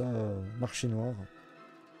là, comme ça, marché noir.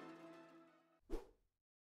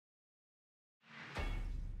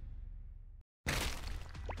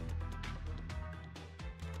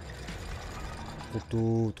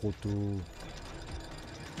 Trop tôt.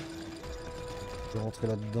 Je vais rentrer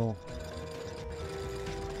là-dedans.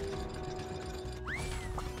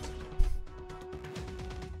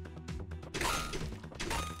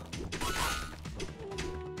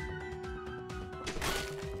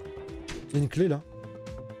 Il y a une clé là.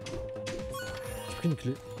 J'ai pris une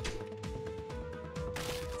clé.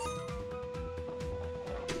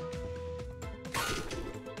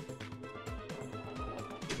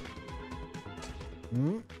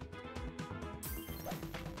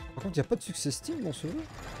 Par contre, il n'y a pas de succès Steam dans ce jeu.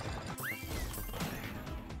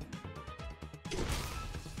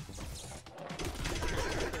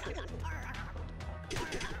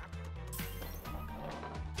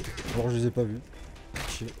 Alors je les ai pas vus.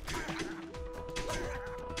 Chier.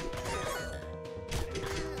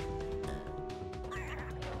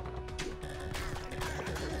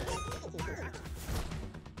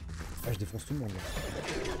 Ah, je défonce tout le monde là.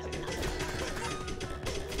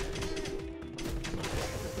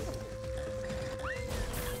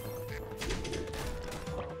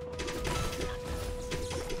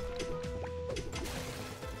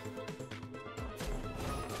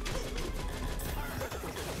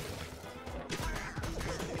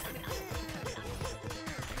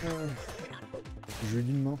 Je lui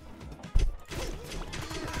d'une main.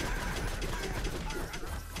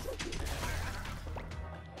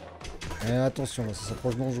 Et attention, là, ça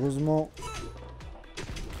s'approche dangereusement.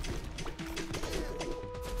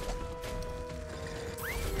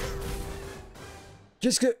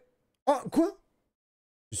 Qu'est-ce que... Ah, quoi?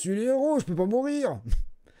 Je suis le héros, je peux pas mourir.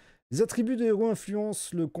 Les attributs des héros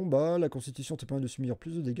influencent le combat. La constitution te permet de subir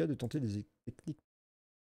plus de dégâts, de tenter des techniques.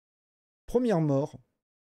 Première mort.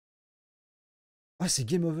 Ah, c'est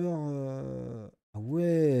game over. Ah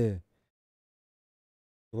ouais.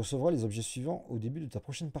 Tu recevras les objets suivants au début de ta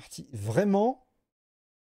prochaine partie. Vraiment?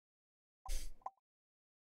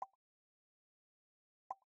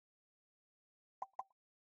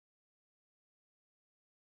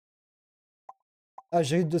 Ah,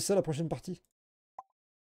 j'hérite de ça la prochaine partie.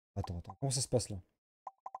 Attends, comment ça se passe là?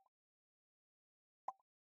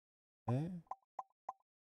 Ouais.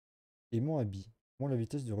 Et mon habit. Moins la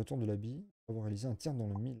vitesse de retour de l'habit. Avoir réalisé un tir dans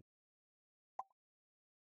le 1000.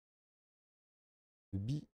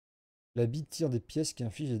 L'habit tire des pièces qui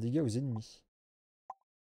infligent des dégâts aux ennemis.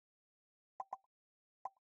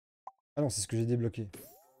 Ah non, c'est ce que j'ai débloqué.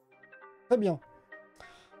 Très bien.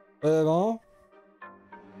 Ben...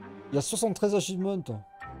 Il y a 73 achievements.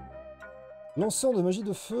 Lanceur de magie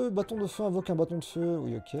de feu, bâton de feu invoque un bâton de feu.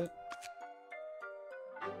 Oui, ok.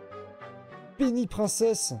 Penny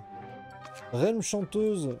princesse. Reine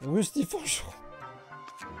chanteuse. Rusty forgeron.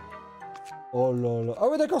 Oh là là. Ah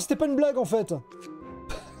ouais, d'accord, c'était pas une blague en fait.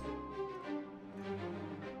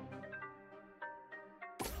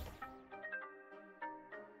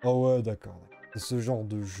 Oh ouais, d'accord. C'est ce genre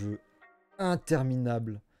de jeu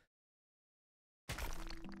interminable.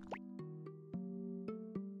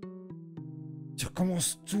 Tu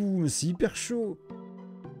recommences tout, mais c'est hyper chaud.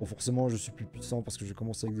 Bon, forcément, je suis plus puissant parce que je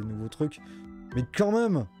commence avec des nouveaux trucs. Mais quand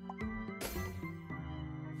même.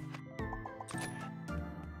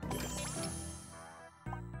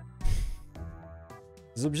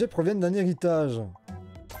 Les objets proviennent d'un héritage.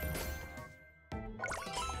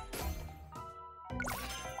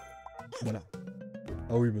 Voilà.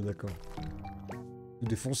 Ah oui, mais d'accord. Tout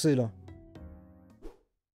défoncé, là. Je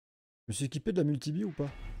me suis équipé de la multibi ou pas?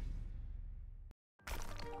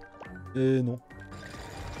 Et non.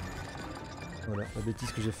 Voilà, la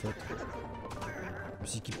bêtise que j'ai faite. Je me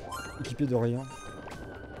suis équipé de rien.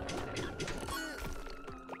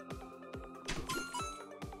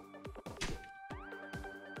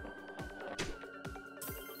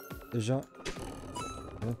 Déjà,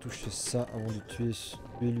 on va toucher ça avant de tuer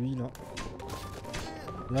lui, là.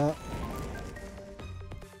 Là.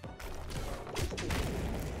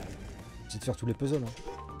 J'essaie de faire tous les puzzles. Hein.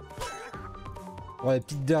 Ouais,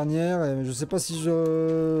 petite dernière, mais je sais pas si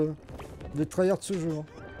je vais tryhard ce jeu. Hein.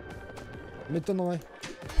 M'étonnerait.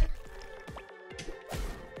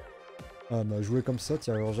 Ah bah jouer comme ça, t'y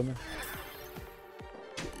arriveras jamais.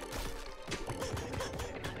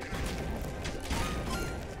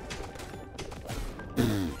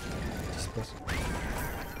 Qu'est-ce qui se passe?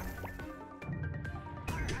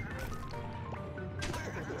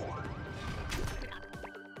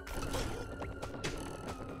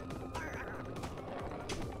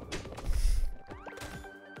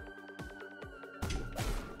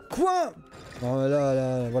 Quoi? Non,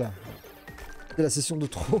 là, voilà. C'est la session de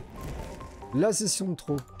trop. La session de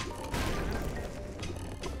trop.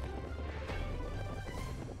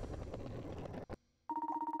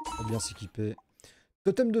 Faut bien s'équiper.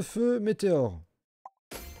 Totem de feu, météore.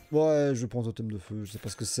 Ouais, je prends totem de feu. Je sais pas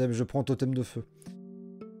ce que c'est, mais je prends totem de feu.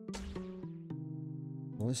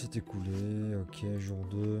 On s'est écoulé. Ok, jour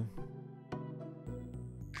 2.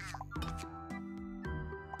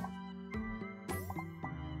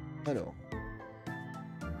 Alors.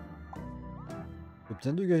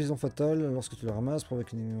 Obtiens 2 guérisons fatales lorsque tu les ramasses.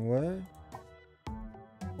 Provoque une... Ouais.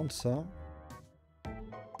 Prendre ça.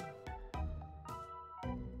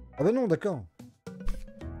 Ah bah non, d'accord.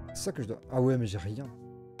 C'est ça que je dois... Ah ouais, mais j'ai rien.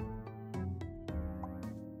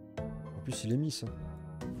 En plus, il est mis, ça.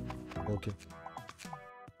 Ah, ok.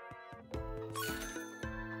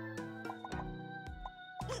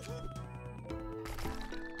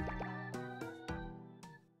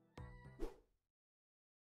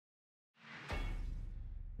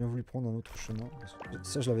 J'ai bien voulu prendre un autre chemin.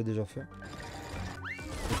 Ça, je l'avais déjà fait.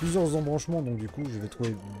 Il y a plusieurs embranchements, donc du coup, je vais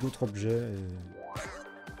trouver d'autres objets. Et...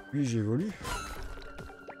 Puis, j'évolue.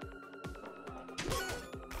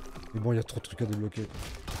 Mais bon, il y a trop de trucs à débloquer.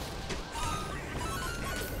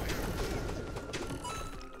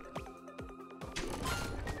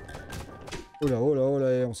 Oh là, oh là, oh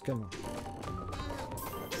là, on se calme.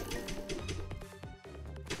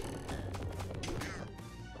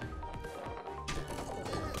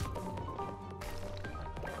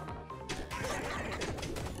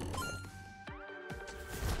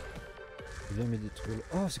 bien m'aider de trouver.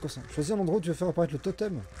 Oh, c'est quoi ça? Choisis un endroit où tu veux faire apparaître le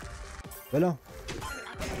totem. Bah là.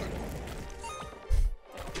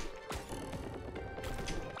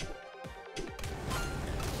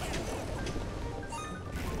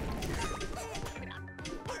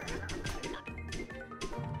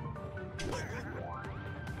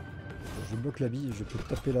 Je bloque la bille et je peux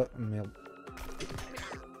taper là. Merde.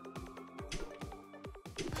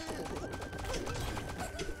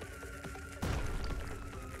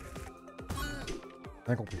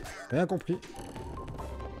 Rien compris. Rien compris.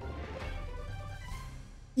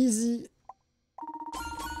 Easy.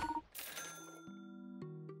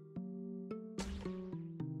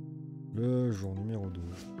 Le jour numéro 2.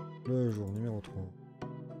 Le jour numéro 3.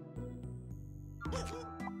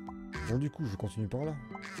 Bon, du coup, je continue par là.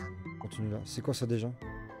 Continue là. C'est quoi ça déjà?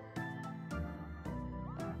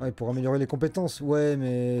 Ouais, pour améliorer les compétences. Ouais,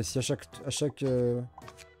 mais si à chaque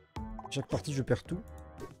partie je perds tout.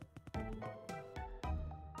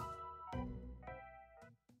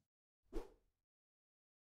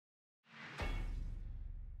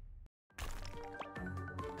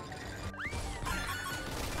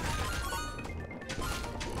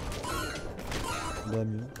 Là,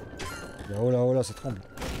 mieux. Oh là, ça tremble.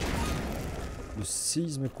 Le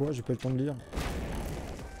séisme quoi? J'ai pas eu le temps de lire.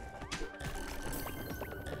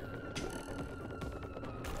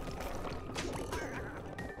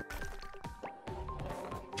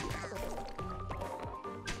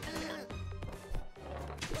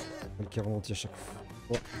 Le qui ralentit à chaque fois.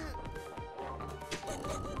 Ouais.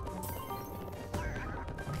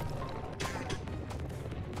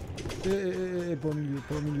 Pas au milieu,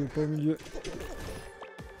 pas au milieu, pas au milieu.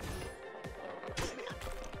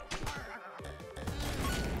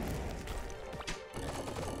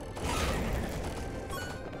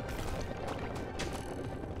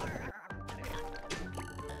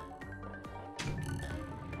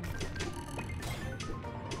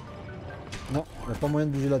 Non, il n'y a pas moyen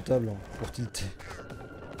de bouger la table hein, pour tilter.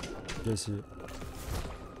 J'ai essayé.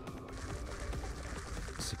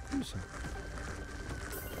 C'est cool ça.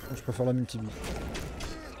 Je préfère la multibie.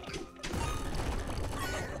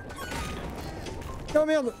 Oh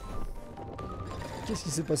merde! Qu'est-ce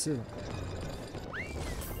qui s'est passé là?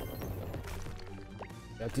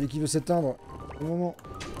 La télé qui veut s'éteindre. Au moment.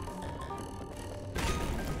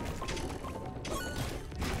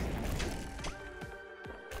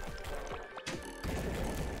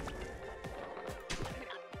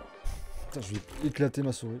 Putain, je vais éclater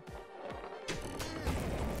ma souris.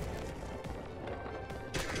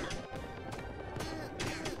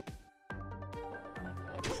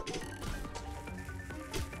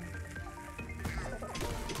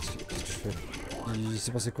 Qu'est-ce que je fais? Il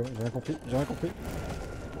s'est passé quoi? J'ai rien compris, j'ai rien compris.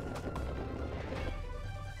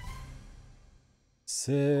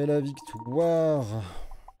 C'est la victoire.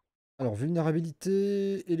 Alors,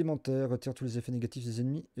 vulnérabilité élémentaire, retire tous les effets négatifs des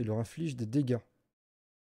ennemis et leur inflige des dégâts.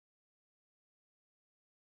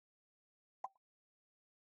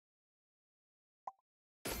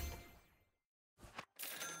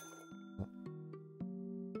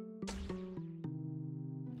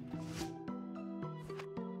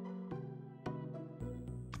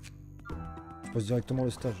 Je passe directement le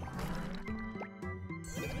stage.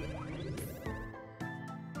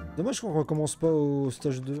 Dommage qu'on recommence pas au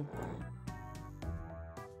stage 2.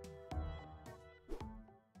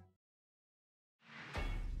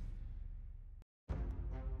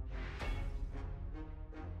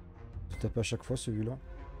 Je tape à chaque fois celui-là.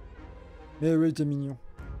 Mais oui, t'es mignon.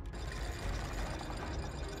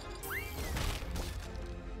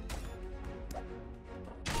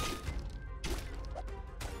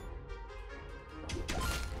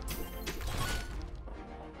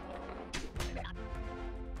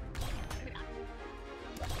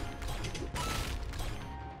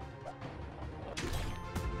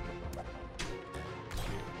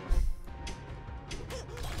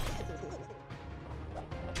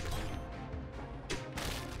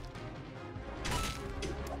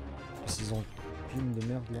 Ces enclumes de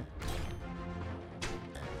merde là.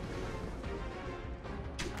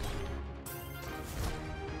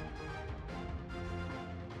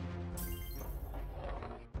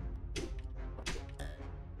 Je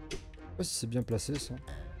sais pas si c'est bien placé ça.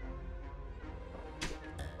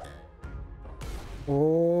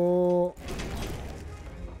 Oh.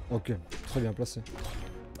 Ok, très bien placé.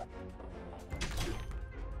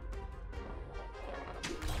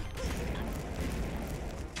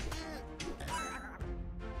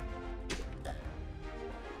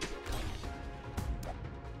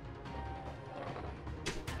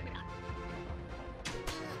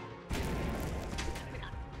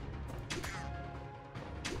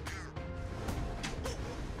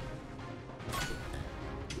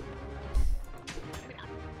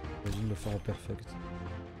 Imagine le faire au perfect.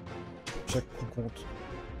 Chaque coup compte.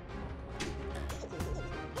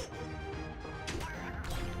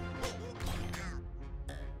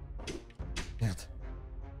 Merde.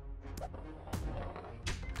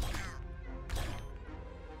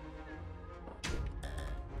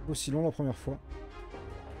 Aussi long la première fois.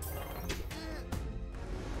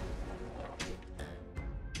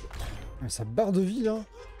 Mais ça barre de vie là.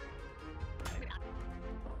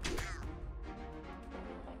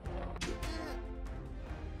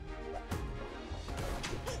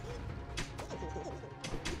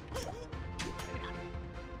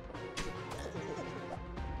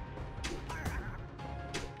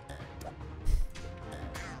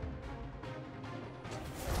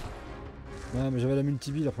 Ouais, mais j'avais la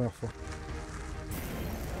multi-vie la première fois.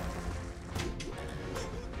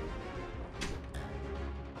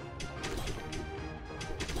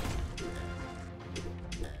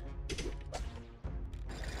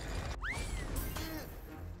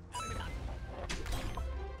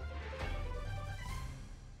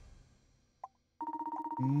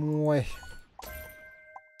 Ouais.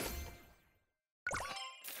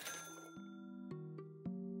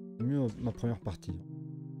 C'est mieux ma première partie.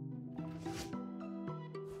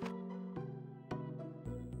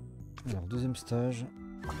 Alors, deuxième stage.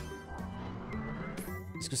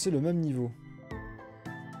 Est-ce que c'est le même niveau?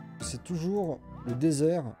 C'est toujours le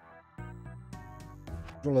désert.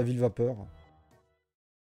 Toujours la ville vapeur.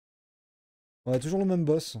 On a toujours le même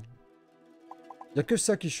boss. Il n'y a que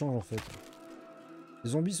ça qui change en fait. Les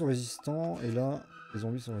zombies sont résistants et là, les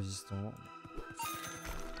zombies sont résistants.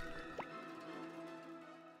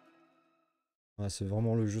 Ouais, c'est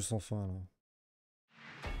vraiment le jeu sans fin là.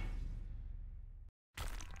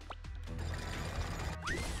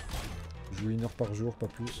 Jouer 1 heure par jour, pas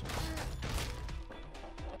plus.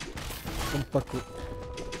 Comme Paco.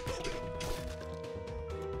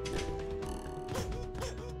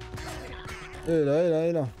 Elle est là, elle est là, elle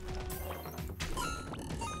est là.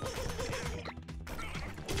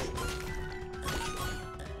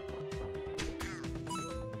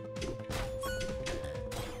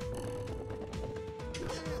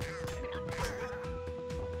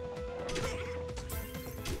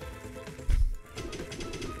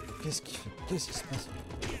 Qu'est-ce qu'il fait? Qu'est-ce qui se passe?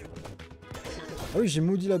 Ah oui, j'ai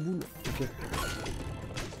maudit la boule. Ok.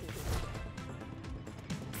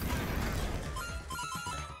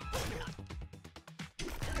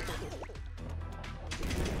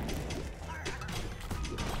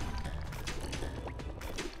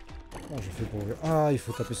 Comment je fais pour ouvrir? Ah, il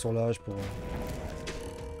faut taper sur l'âge pour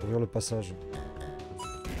ouvrir le passage.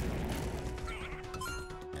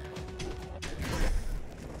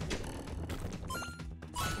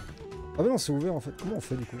 Ah mais non, c'est ouvert en fait. Comment on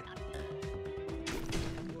fait du coup?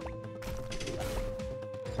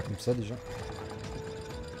 Pas comme ça déjà.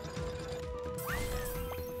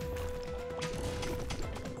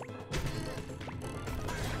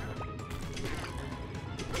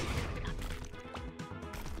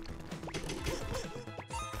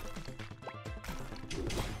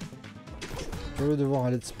 Curieux de voir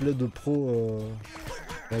un let's play de pro,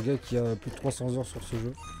 un gars qui a plus de 300 heures sur ce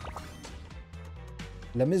jeu.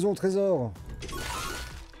 La maison au trésor.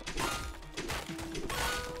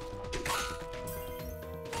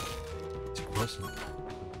 C'est quoi ça?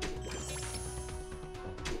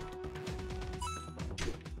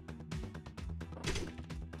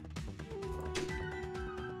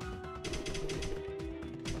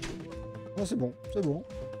 Ah c'est bon, c'est bon.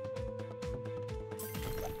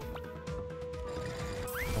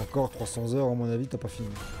 Encore 300 heures à mon avis, t'as pas fini.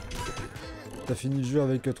 T'as fini le jeu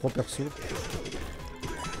avec 3 persos.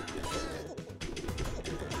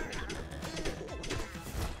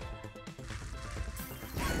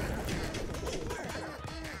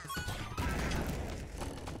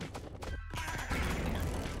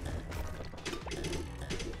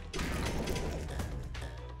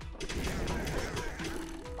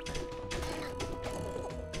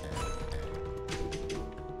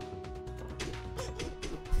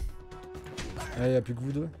 Allez, il n'y a plus que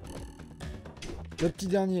vous deux. Le petit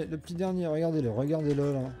dernier, regardez-le,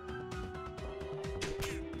 regardez-le là.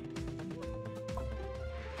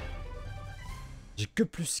 J'ai que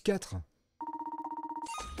plus 4.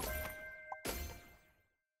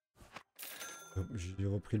 J'ai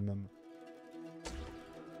repris le même.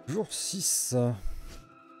 Jour 6. On va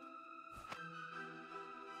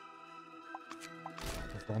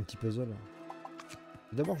faire un petit puzzle.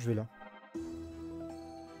 D'abord, je vais là.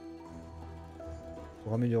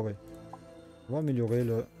 Pour améliorer. On va améliorer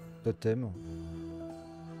le totem.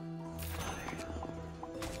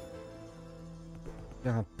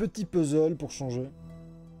 Faire un petit puzzle pour changer.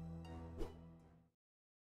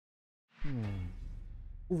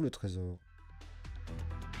 Ouvre le trésor.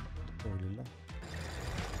 Oh, il est là.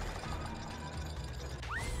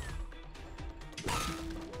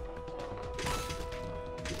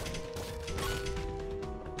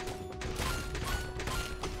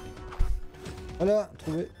 Voilà,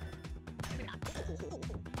 trouvé.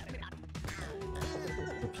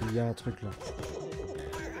 Et puis il y a un truc là.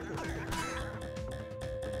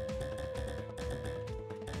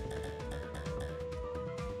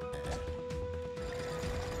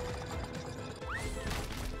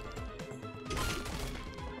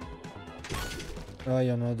 Ah, il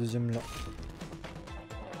y en a un deuxième là.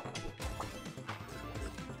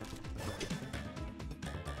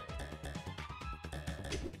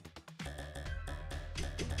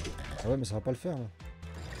 Ah ouais, mais ça va pas le faire là.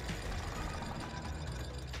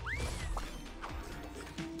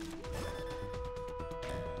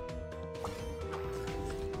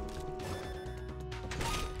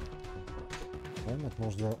 Ouais, maintenant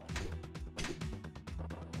je dois...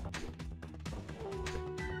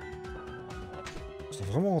 C'est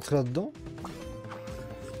vraiment rentrer là-dedans?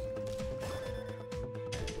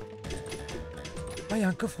 Ah, il y a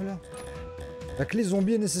un coffre là. La clé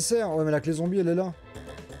zombie est nécessaire. Ouais, mais la clé zombie, elle est là.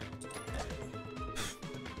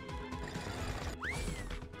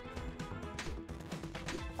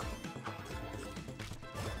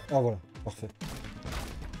 Ah, voilà. Parfait.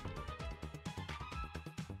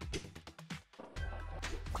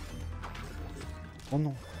 Oh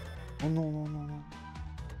non. Oh non, non, non, non.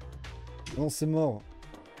 Non, c'est mort.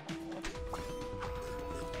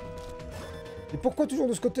 Et pourquoi toujours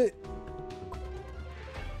de ce côté?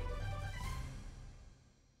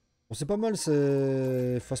 Bon, c'est pas mal,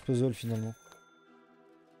 c'est fast puzzle finalement.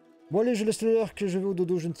 Bon allez, je laisse le lurk, je vais au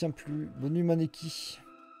dodo, je ne tiens plus. Bonne nuit Maneki.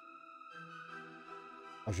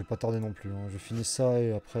 Ah, je vais pas tarder non plus, hein. Je finis ça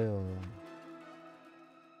et après...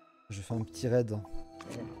 je fais un petit raid.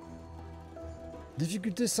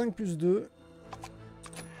 Difficulté 5 plus 2.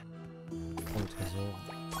 Oh, le trésor.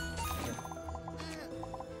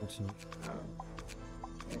 Continue.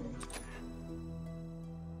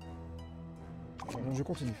 Bon, je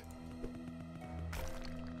continue.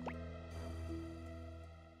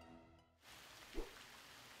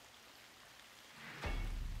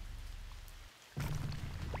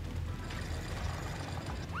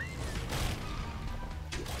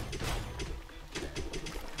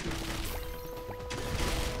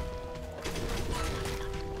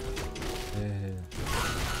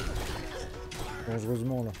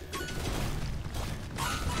 Dangereusement là.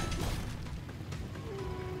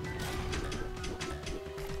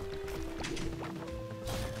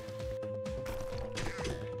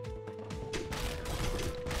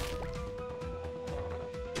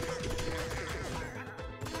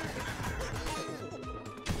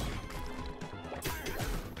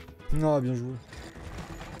 Ah, bien joué.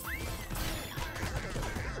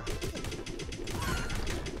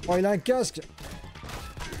 Oh, il a un casque.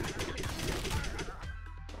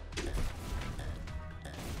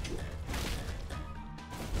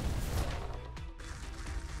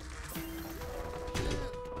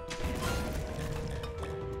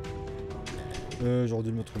 J'aurais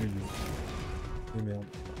dû le mettre au milieu. Mais merde.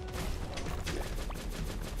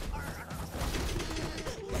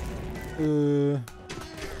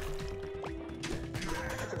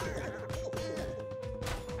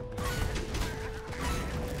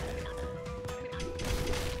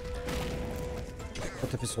 Pas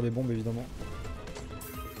taper sur les bombes évidemment.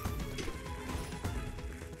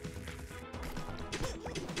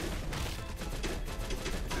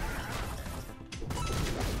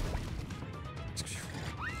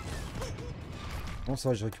 Non, ça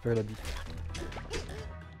va, j'ai récupéré la bite.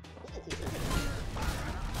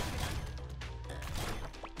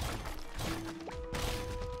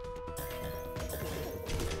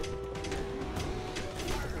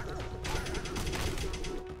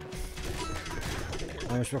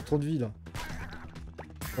 Ouais, je perds trop de vie là.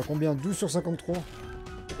 T'as combien? 12 sur 53.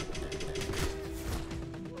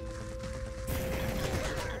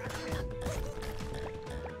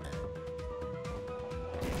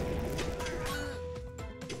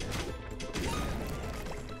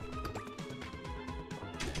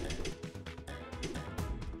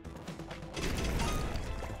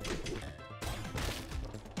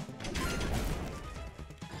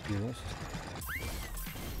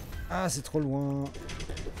 Ah, c'est trop loin.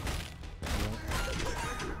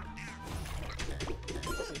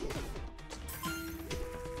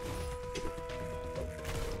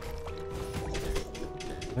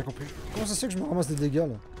 J'ai compris. Comment ça se fait que je me ramasse des dégâts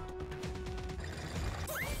là?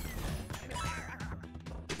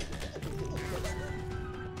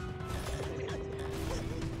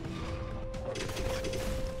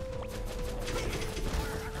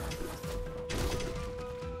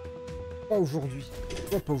 Pas aujourd'hui.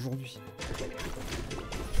 Pourquoi pas aujourd'hui?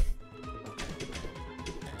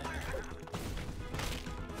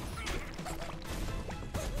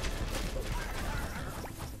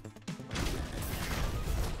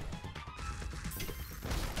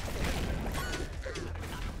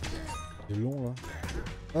 C'est long là.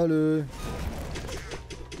 Allez.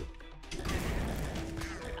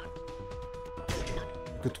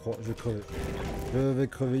 Que 3, je vais crever. Je vais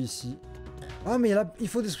crever ici. Ah mais là, il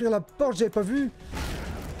faut détruire la porte, j'avais pas vu.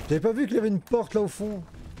 J'avais pas vu qu'il y avait une porte là au fond.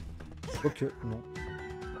 Ok, non.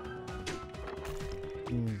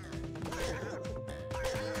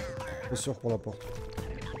 Pas sûr pour la porte.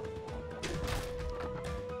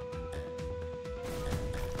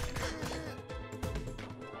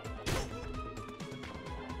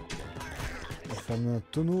 On va fermer un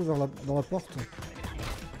tonneau vers dans la porte.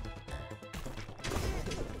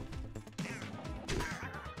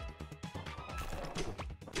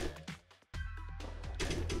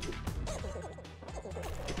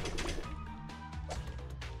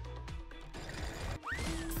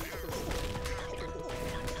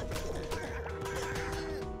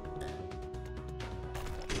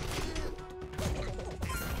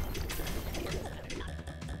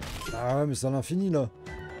 Ah ouais, mais c'est à l'infini là.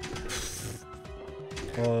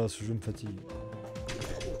 Oh, ce jeu me fatigue.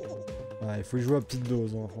 Ouais, il faut y jouer à petite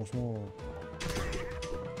dose, hein, franchement.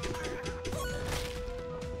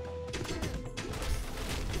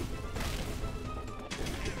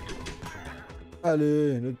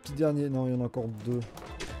 Allez, le petit dernier. Non, il y en a encore 2.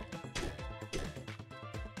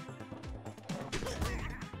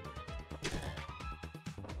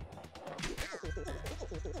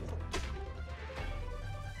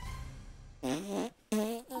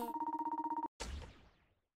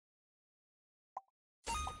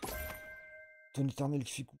 Ton éternel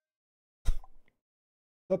qui fait coup.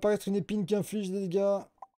 Va apparaître une épine qui inflige des dégâts.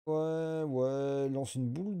 Ouais, ouais, lance une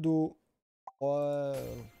boule d'eau. Ouais,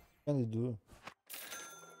 un des deux.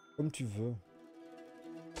 Comme tu veux.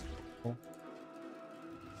 Bon.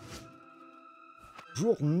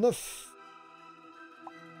 Jour 9.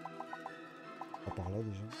 Pas par là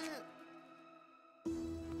déjà.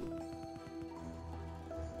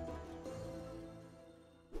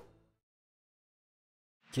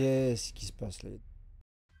 Qu'est-ce qui se passe là?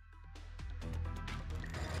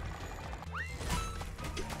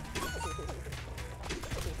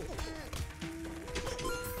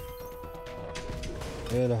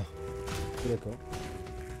 Et là, d'accord.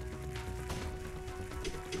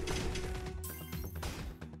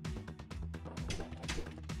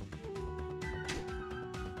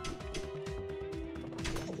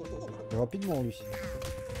 Rapidement lui.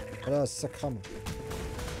 Voilà, ça crame.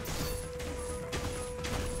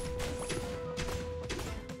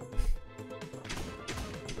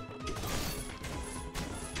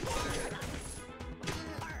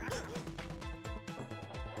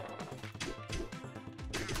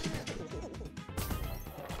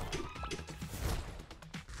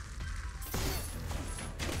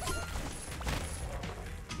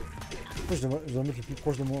 Je dois mettre le plus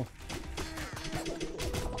proche de moi.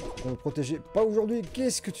 On va me protéger. Pas aujourd'hui.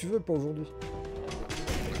 Qu'est-ce que tu veux? Pas aujourd'hui.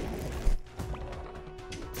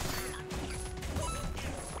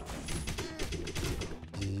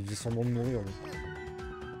 Il faisait semblant de mourir. Lui.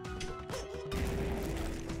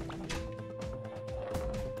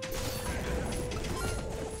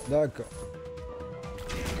 D'accord.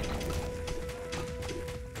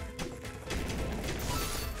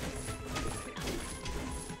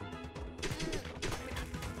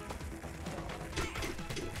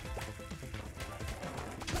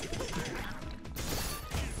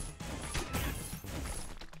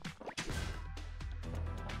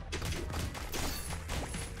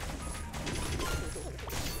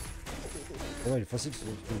 Ouais, il est facile ce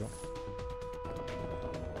truc-là.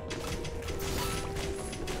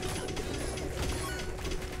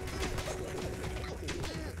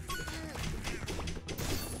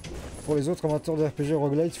 Pour les autres amateurs de RPG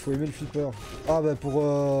roguelite, il faut aimer le flipper. Ah bah pour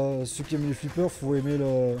ceux qui aiment les flippers, il faut aimer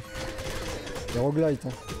les roguelites.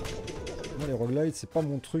 Hein. Moi les roguelites, c'est pas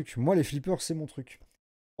mon truc. Moi les flippers, c'est mon truc.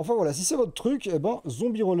 Enfin voilà, si c'est votre truc, eh ben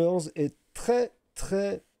Zombie Rollerz est très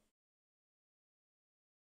très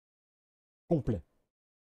complet.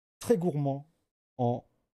 Très gourmand en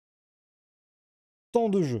temps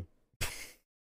de jeu.